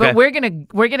 Okay. But we're going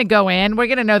to go in. We're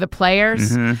going to know the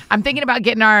players. I'm thinking about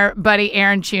getting our buddy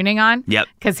Aaron Tuning on. Yep.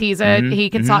 Because he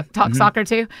can talk soccer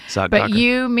too.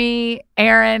 You, me,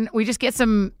 Aaron, we just get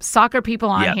some soccer people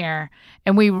on here,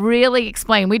 and we really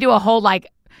explain. We do a whole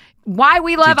why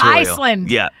we love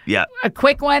Iceland. Yeah. A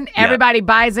quick one. Everybody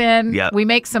buys in. We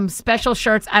make some special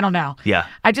shirts. I don't know.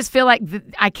 I just feel like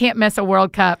I can't miss a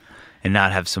World Cup and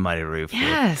not have somebody to root for.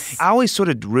 Yes. I always sort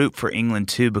of root for England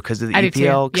too because of the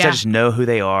EPL. Because I just know who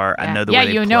they are. I know the way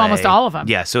they play. You know almost all of them.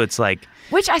 Yeah, so it's like.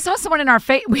 Which I saw someone in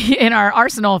our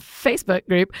Arsenal Facebook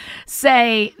group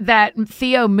say that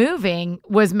Theo moving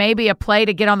was maybe a play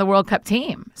to get on the World Cup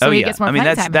team. So he gets more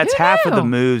playing time. That's half of the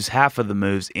moves. Half of the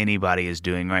moves anybody is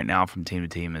doing right now from team to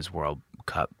team is World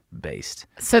Cup based.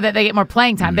 So that they get more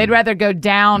playing time. They'd rather go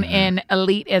down in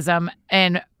elitism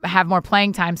and have more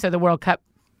playing time so the World Cup.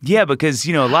 Yeah, because,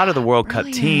 you know, a lot of the World Cup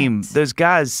team, those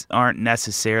guys aren't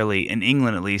necessarily, in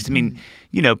England at least, I mean,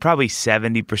 you know, probably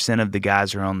 70% of the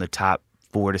guys are on the top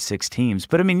 4 to 6 teams.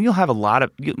 But, I mean, you'll have a lot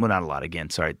of, well, not a lot again,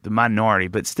 sorry, the minority,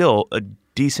 but still a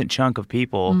decent chunk of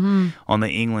people on the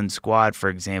England squad,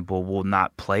 for example, will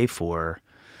not play for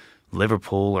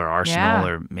Liverpool or Arsenal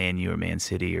or Man U or Man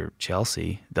City or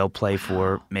Chelsea. They'll play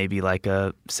for maybe like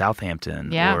a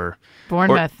Southampton or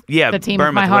Bournemouth. The team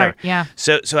of my heart. Yeah.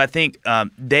 So I think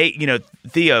they, you know,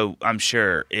 Theo, I'm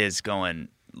sure, is going,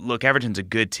 look, Everton's a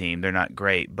good team. They're not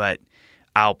great, but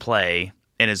I'll play.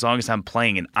 And as long as I'm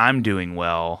playing and I'm doing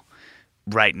well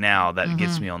right now, that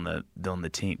gets me on the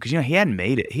team. Because, you know, he hadn't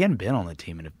made it. He hadn't been on the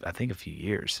team in, I think, a few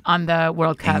years. On the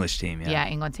World Cup. English team, Yeah,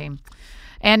 England team.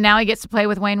 And now he gets to play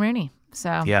with Wayne Rooney.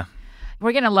 So Yeah.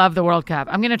 we're going to love the World Cup.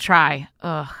 I'm going to try.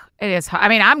 Ugh, it is hard. I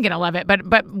mean, I'm going to love it.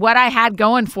 But what I had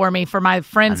going for me for my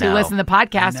friends who listen to the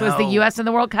podcast was the U.S. and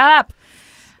the World Cup.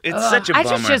 It's such a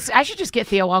bummer. I should just get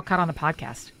Theo Walcott on the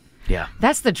podcast. Yeah.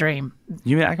 That's the dream.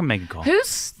 You mean I can make a call?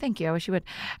 Thank you. I wish you would.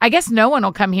 I guess no one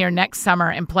will come here next summer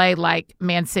and play like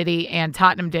Man City and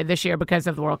Tottenham did this year because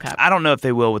of the World Cup. I don't know if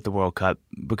they will with the World Cup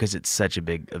because it's such a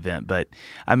big event, but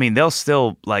I mean, they'll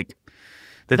still like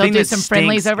the They'll thing do that some stinks,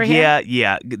 friendlies over here?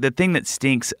 Yeah. The thing that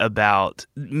stinks about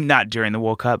not during the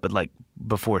World Cup, but like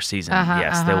before season,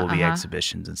 there will be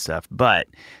exhibitions and stuff. But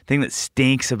the thing that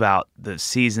stinks about the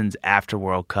seasons after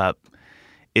World Cup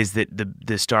is that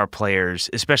the star players,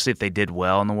 especially if they did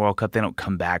well in the World Cup, they don't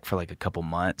come back for like a couple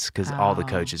months because all the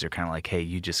coaches are kind of like, hey,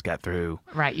 you just got through.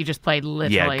 Right, you just played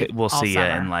literally we'll see you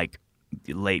in like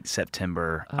late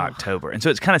September, October. And so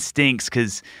it kind of stinks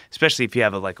because especially if you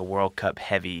have a World Cup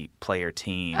heavy player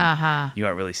team, you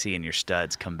aren't really seeing your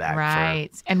studs come back.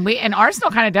 Right. And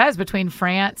Arsenal kind of does between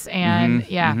France and,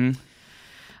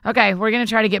 Okay, we're going to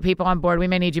try to get people on board. We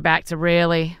may need you back to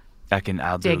really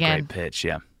I'll do a great pitch,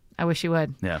 yeah. I wish you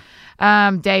would. Yeah.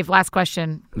 Dave, last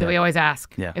question that we always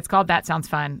ask. Yeah. It's called That Sounds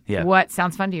Fun. Yeah. What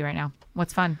sounds fun to you right now?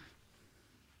 What's fun?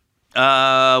 You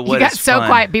got so fun?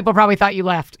 Quiet, people probably thought you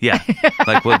left. Yeah.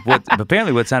 Like what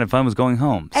apparently what sounded fun was going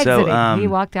home. Exiting. So He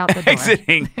walked out the door.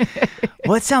 Exiting.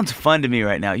 What sounds fun to me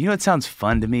right now? You know what sounds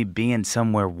fun to me? Being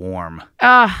somewhere warm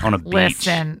on a beach.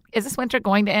 Listen, is this winter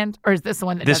going to end, or is this the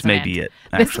one that This doesn't may end? be it.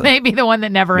 This may be the one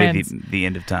that never Maybe ends. the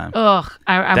end of time. Ugh,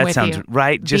 I'm that with sounds you.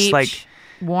 right. Just Beach, like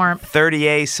warmth.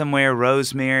 30A somewhere,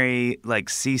 Rosemary, like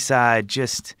seaside,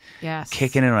 just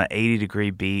kicking it on an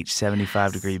 80-degree beach,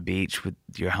 75-degree beach with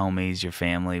your homies, your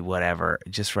family, whatever.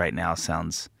 Just right now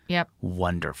sounds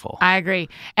wonderful. I agree.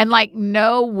 And like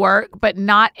no work, but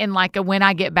not in like a when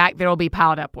I get back there will be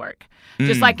piled up work.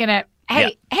 Just like in a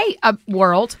hey, a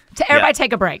world. Everybody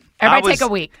take a break. Everybody take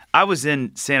a week. I was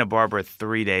in Santa Barbara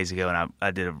 3 days ago, and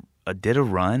I did a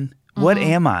run. What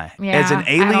am I? Yeah, As an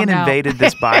alien invaded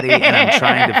this body, and I'm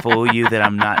trying to fool you that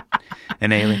I'm not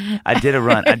an alien. I did a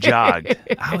run. I jogged.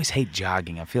 I always hate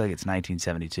jogging. I feel like it's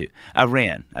 1972. I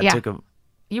ran.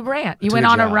 You ran. You went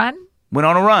on a run? Went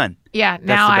on a run. Yeah.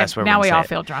 That's now we all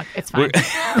feel drunk. It's fine.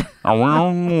 I went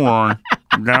on a run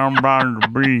down by the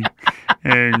beach.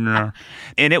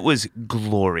 And it was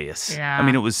glorious. Yeah. I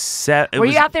mean, it was Were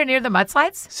you out there near the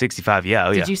mudslides? 65, yeah.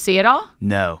 Oh, Did you see it all?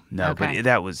 No. Okay. But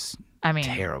that was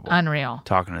terrible. Unreal.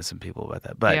 Talking to some people about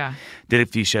that. But did a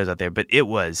few shows out there. But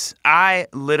I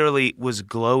literally was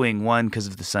glowing, one, because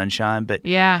of the sunshine. But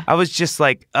I was just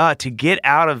like, to get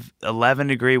out of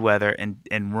 11-degree weather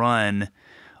and run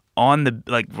on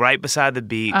the, right beside the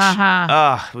beach.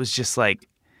 It was just like,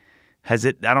 I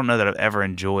don't know that I've ever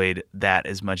enjoyed that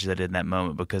as much as I did in that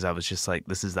moment because I was just like,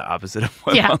 this is the opposite of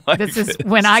what my life this is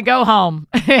when I go home,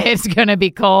 it's going to be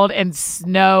cold and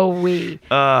snowy.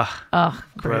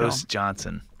 Gross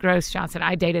Johnson. Gross Johnson.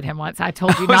 I dated him once. I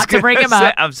told you not to bring him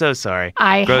up. I'm so sorry.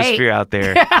 Gross if you're out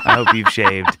there. I hope you've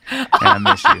shaved and I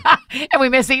miss you. And we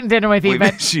miss eating dinner with you. We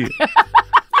miss you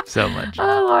so much.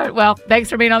 Oh, Lord. Well,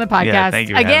 thanks for being on the podcast. Yeah, thank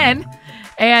you for again.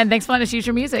 And thanks for letting us use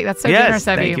your music. That's so generous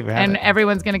of you. And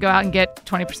everyone's going to go out and get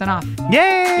 20% off.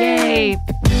 Yay! Yay!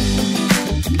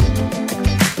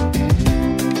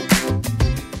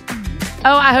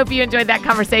 Oh, I hope you enjoyed that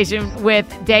conversation with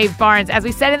Dave Barnes. As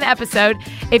we said in the episode,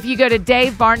 if you go to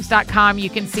davebarnes.com, you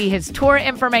can see his tour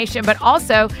information, but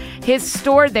also his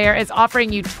store there is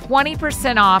offering you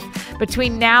 20% off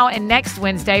between now and next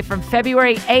Wednesday from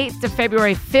February 8th to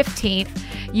February 15th.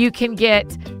 You can get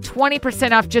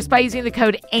 20% off just by using the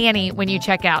code Annie when you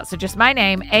check out. So just my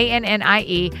name,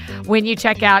 ANNIE, when you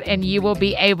check out, and you will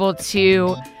be able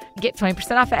to get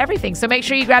 20% off of everything. So make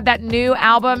sure you grab that new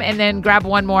album and then grab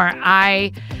one more.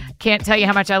 I can't tell you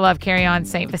how much I love Carry On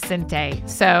St. Vicente.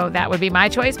 So that would be my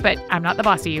choice, but I'm not the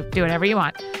boss of you. Do whatever you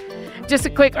want. Just a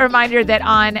quick reminder that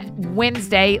on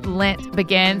Wednesday, Lent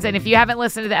begins. And if you haven't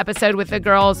listened to the episode with the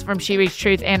girls from She Reads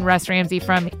Truth and Russ Ramsey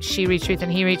from She Reads Truth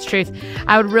and He Reads Truth,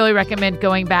 I would really recommend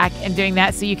going back and doing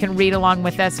that so you can read along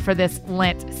with us for this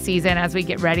Lent season as we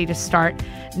get ready to start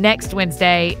next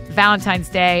Wednesday, Valentine's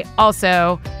Day.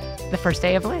 Also, the first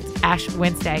day of Lent, Ash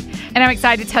Wednesday. And I'm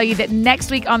excited to tell you that next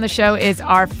week on the show is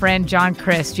our friend John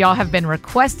Crist. Y'all have been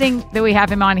requesting that we have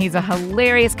him on. He's a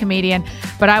hilarious comedian.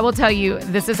 But I will tell you,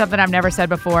 this is something I've never said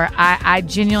before. I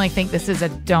genuinely think this is a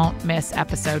don't miss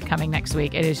episode coming next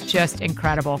week. It is just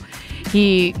incredible.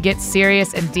 He gets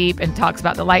serious and deep and talks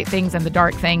about the light things and the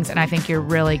dark things, and I think you're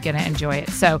really going to enjoy it.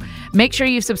 So make sure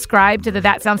you subscribe to the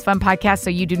That Sounds Fun podcast so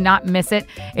you do not miss it.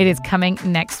 It is coming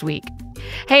next week.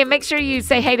 Hey, make sure you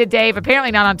say hey to Dave.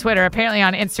 Apparently not on Twitter, apparently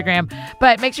on Instagram.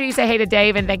 But make sure you say hey to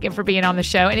Dave and thank him for being on the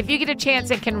show. And if you get a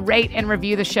chance and can rate and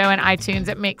review the show in iTunes,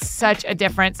 it makes such a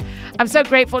difference. I'm so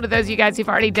grateful to those of you guys who've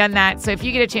already done that. So if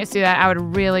you get a chance to do that, I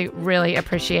would really, really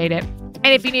appreciate it.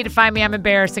 And if you need to find me, I'm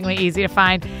embarrassingly easy to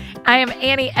find. I am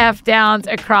Annie F. Downs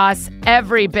across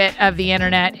every bit of the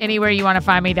internet. Anywhere you want to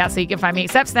find me, that's so you can find me,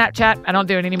 except Snapchat. I don't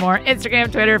do it anymore.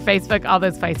 Instagram, Twitter, Facebook, all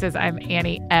those places. I'm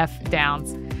Annie F.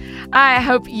 Downs. I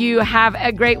hope you have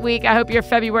a great week. I hope your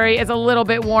February is a little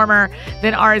bit warmer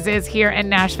than ours is here in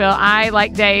Nashville. I,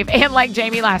 like Dave and like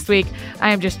Jamie last week,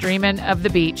 I am just dreaming of the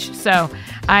beach. So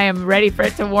I am ready for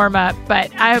it to warm up.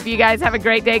 But I hope you guys have a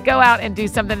great day. Go out and do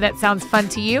something that sounds fun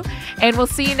to you. And we'll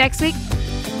see you next week.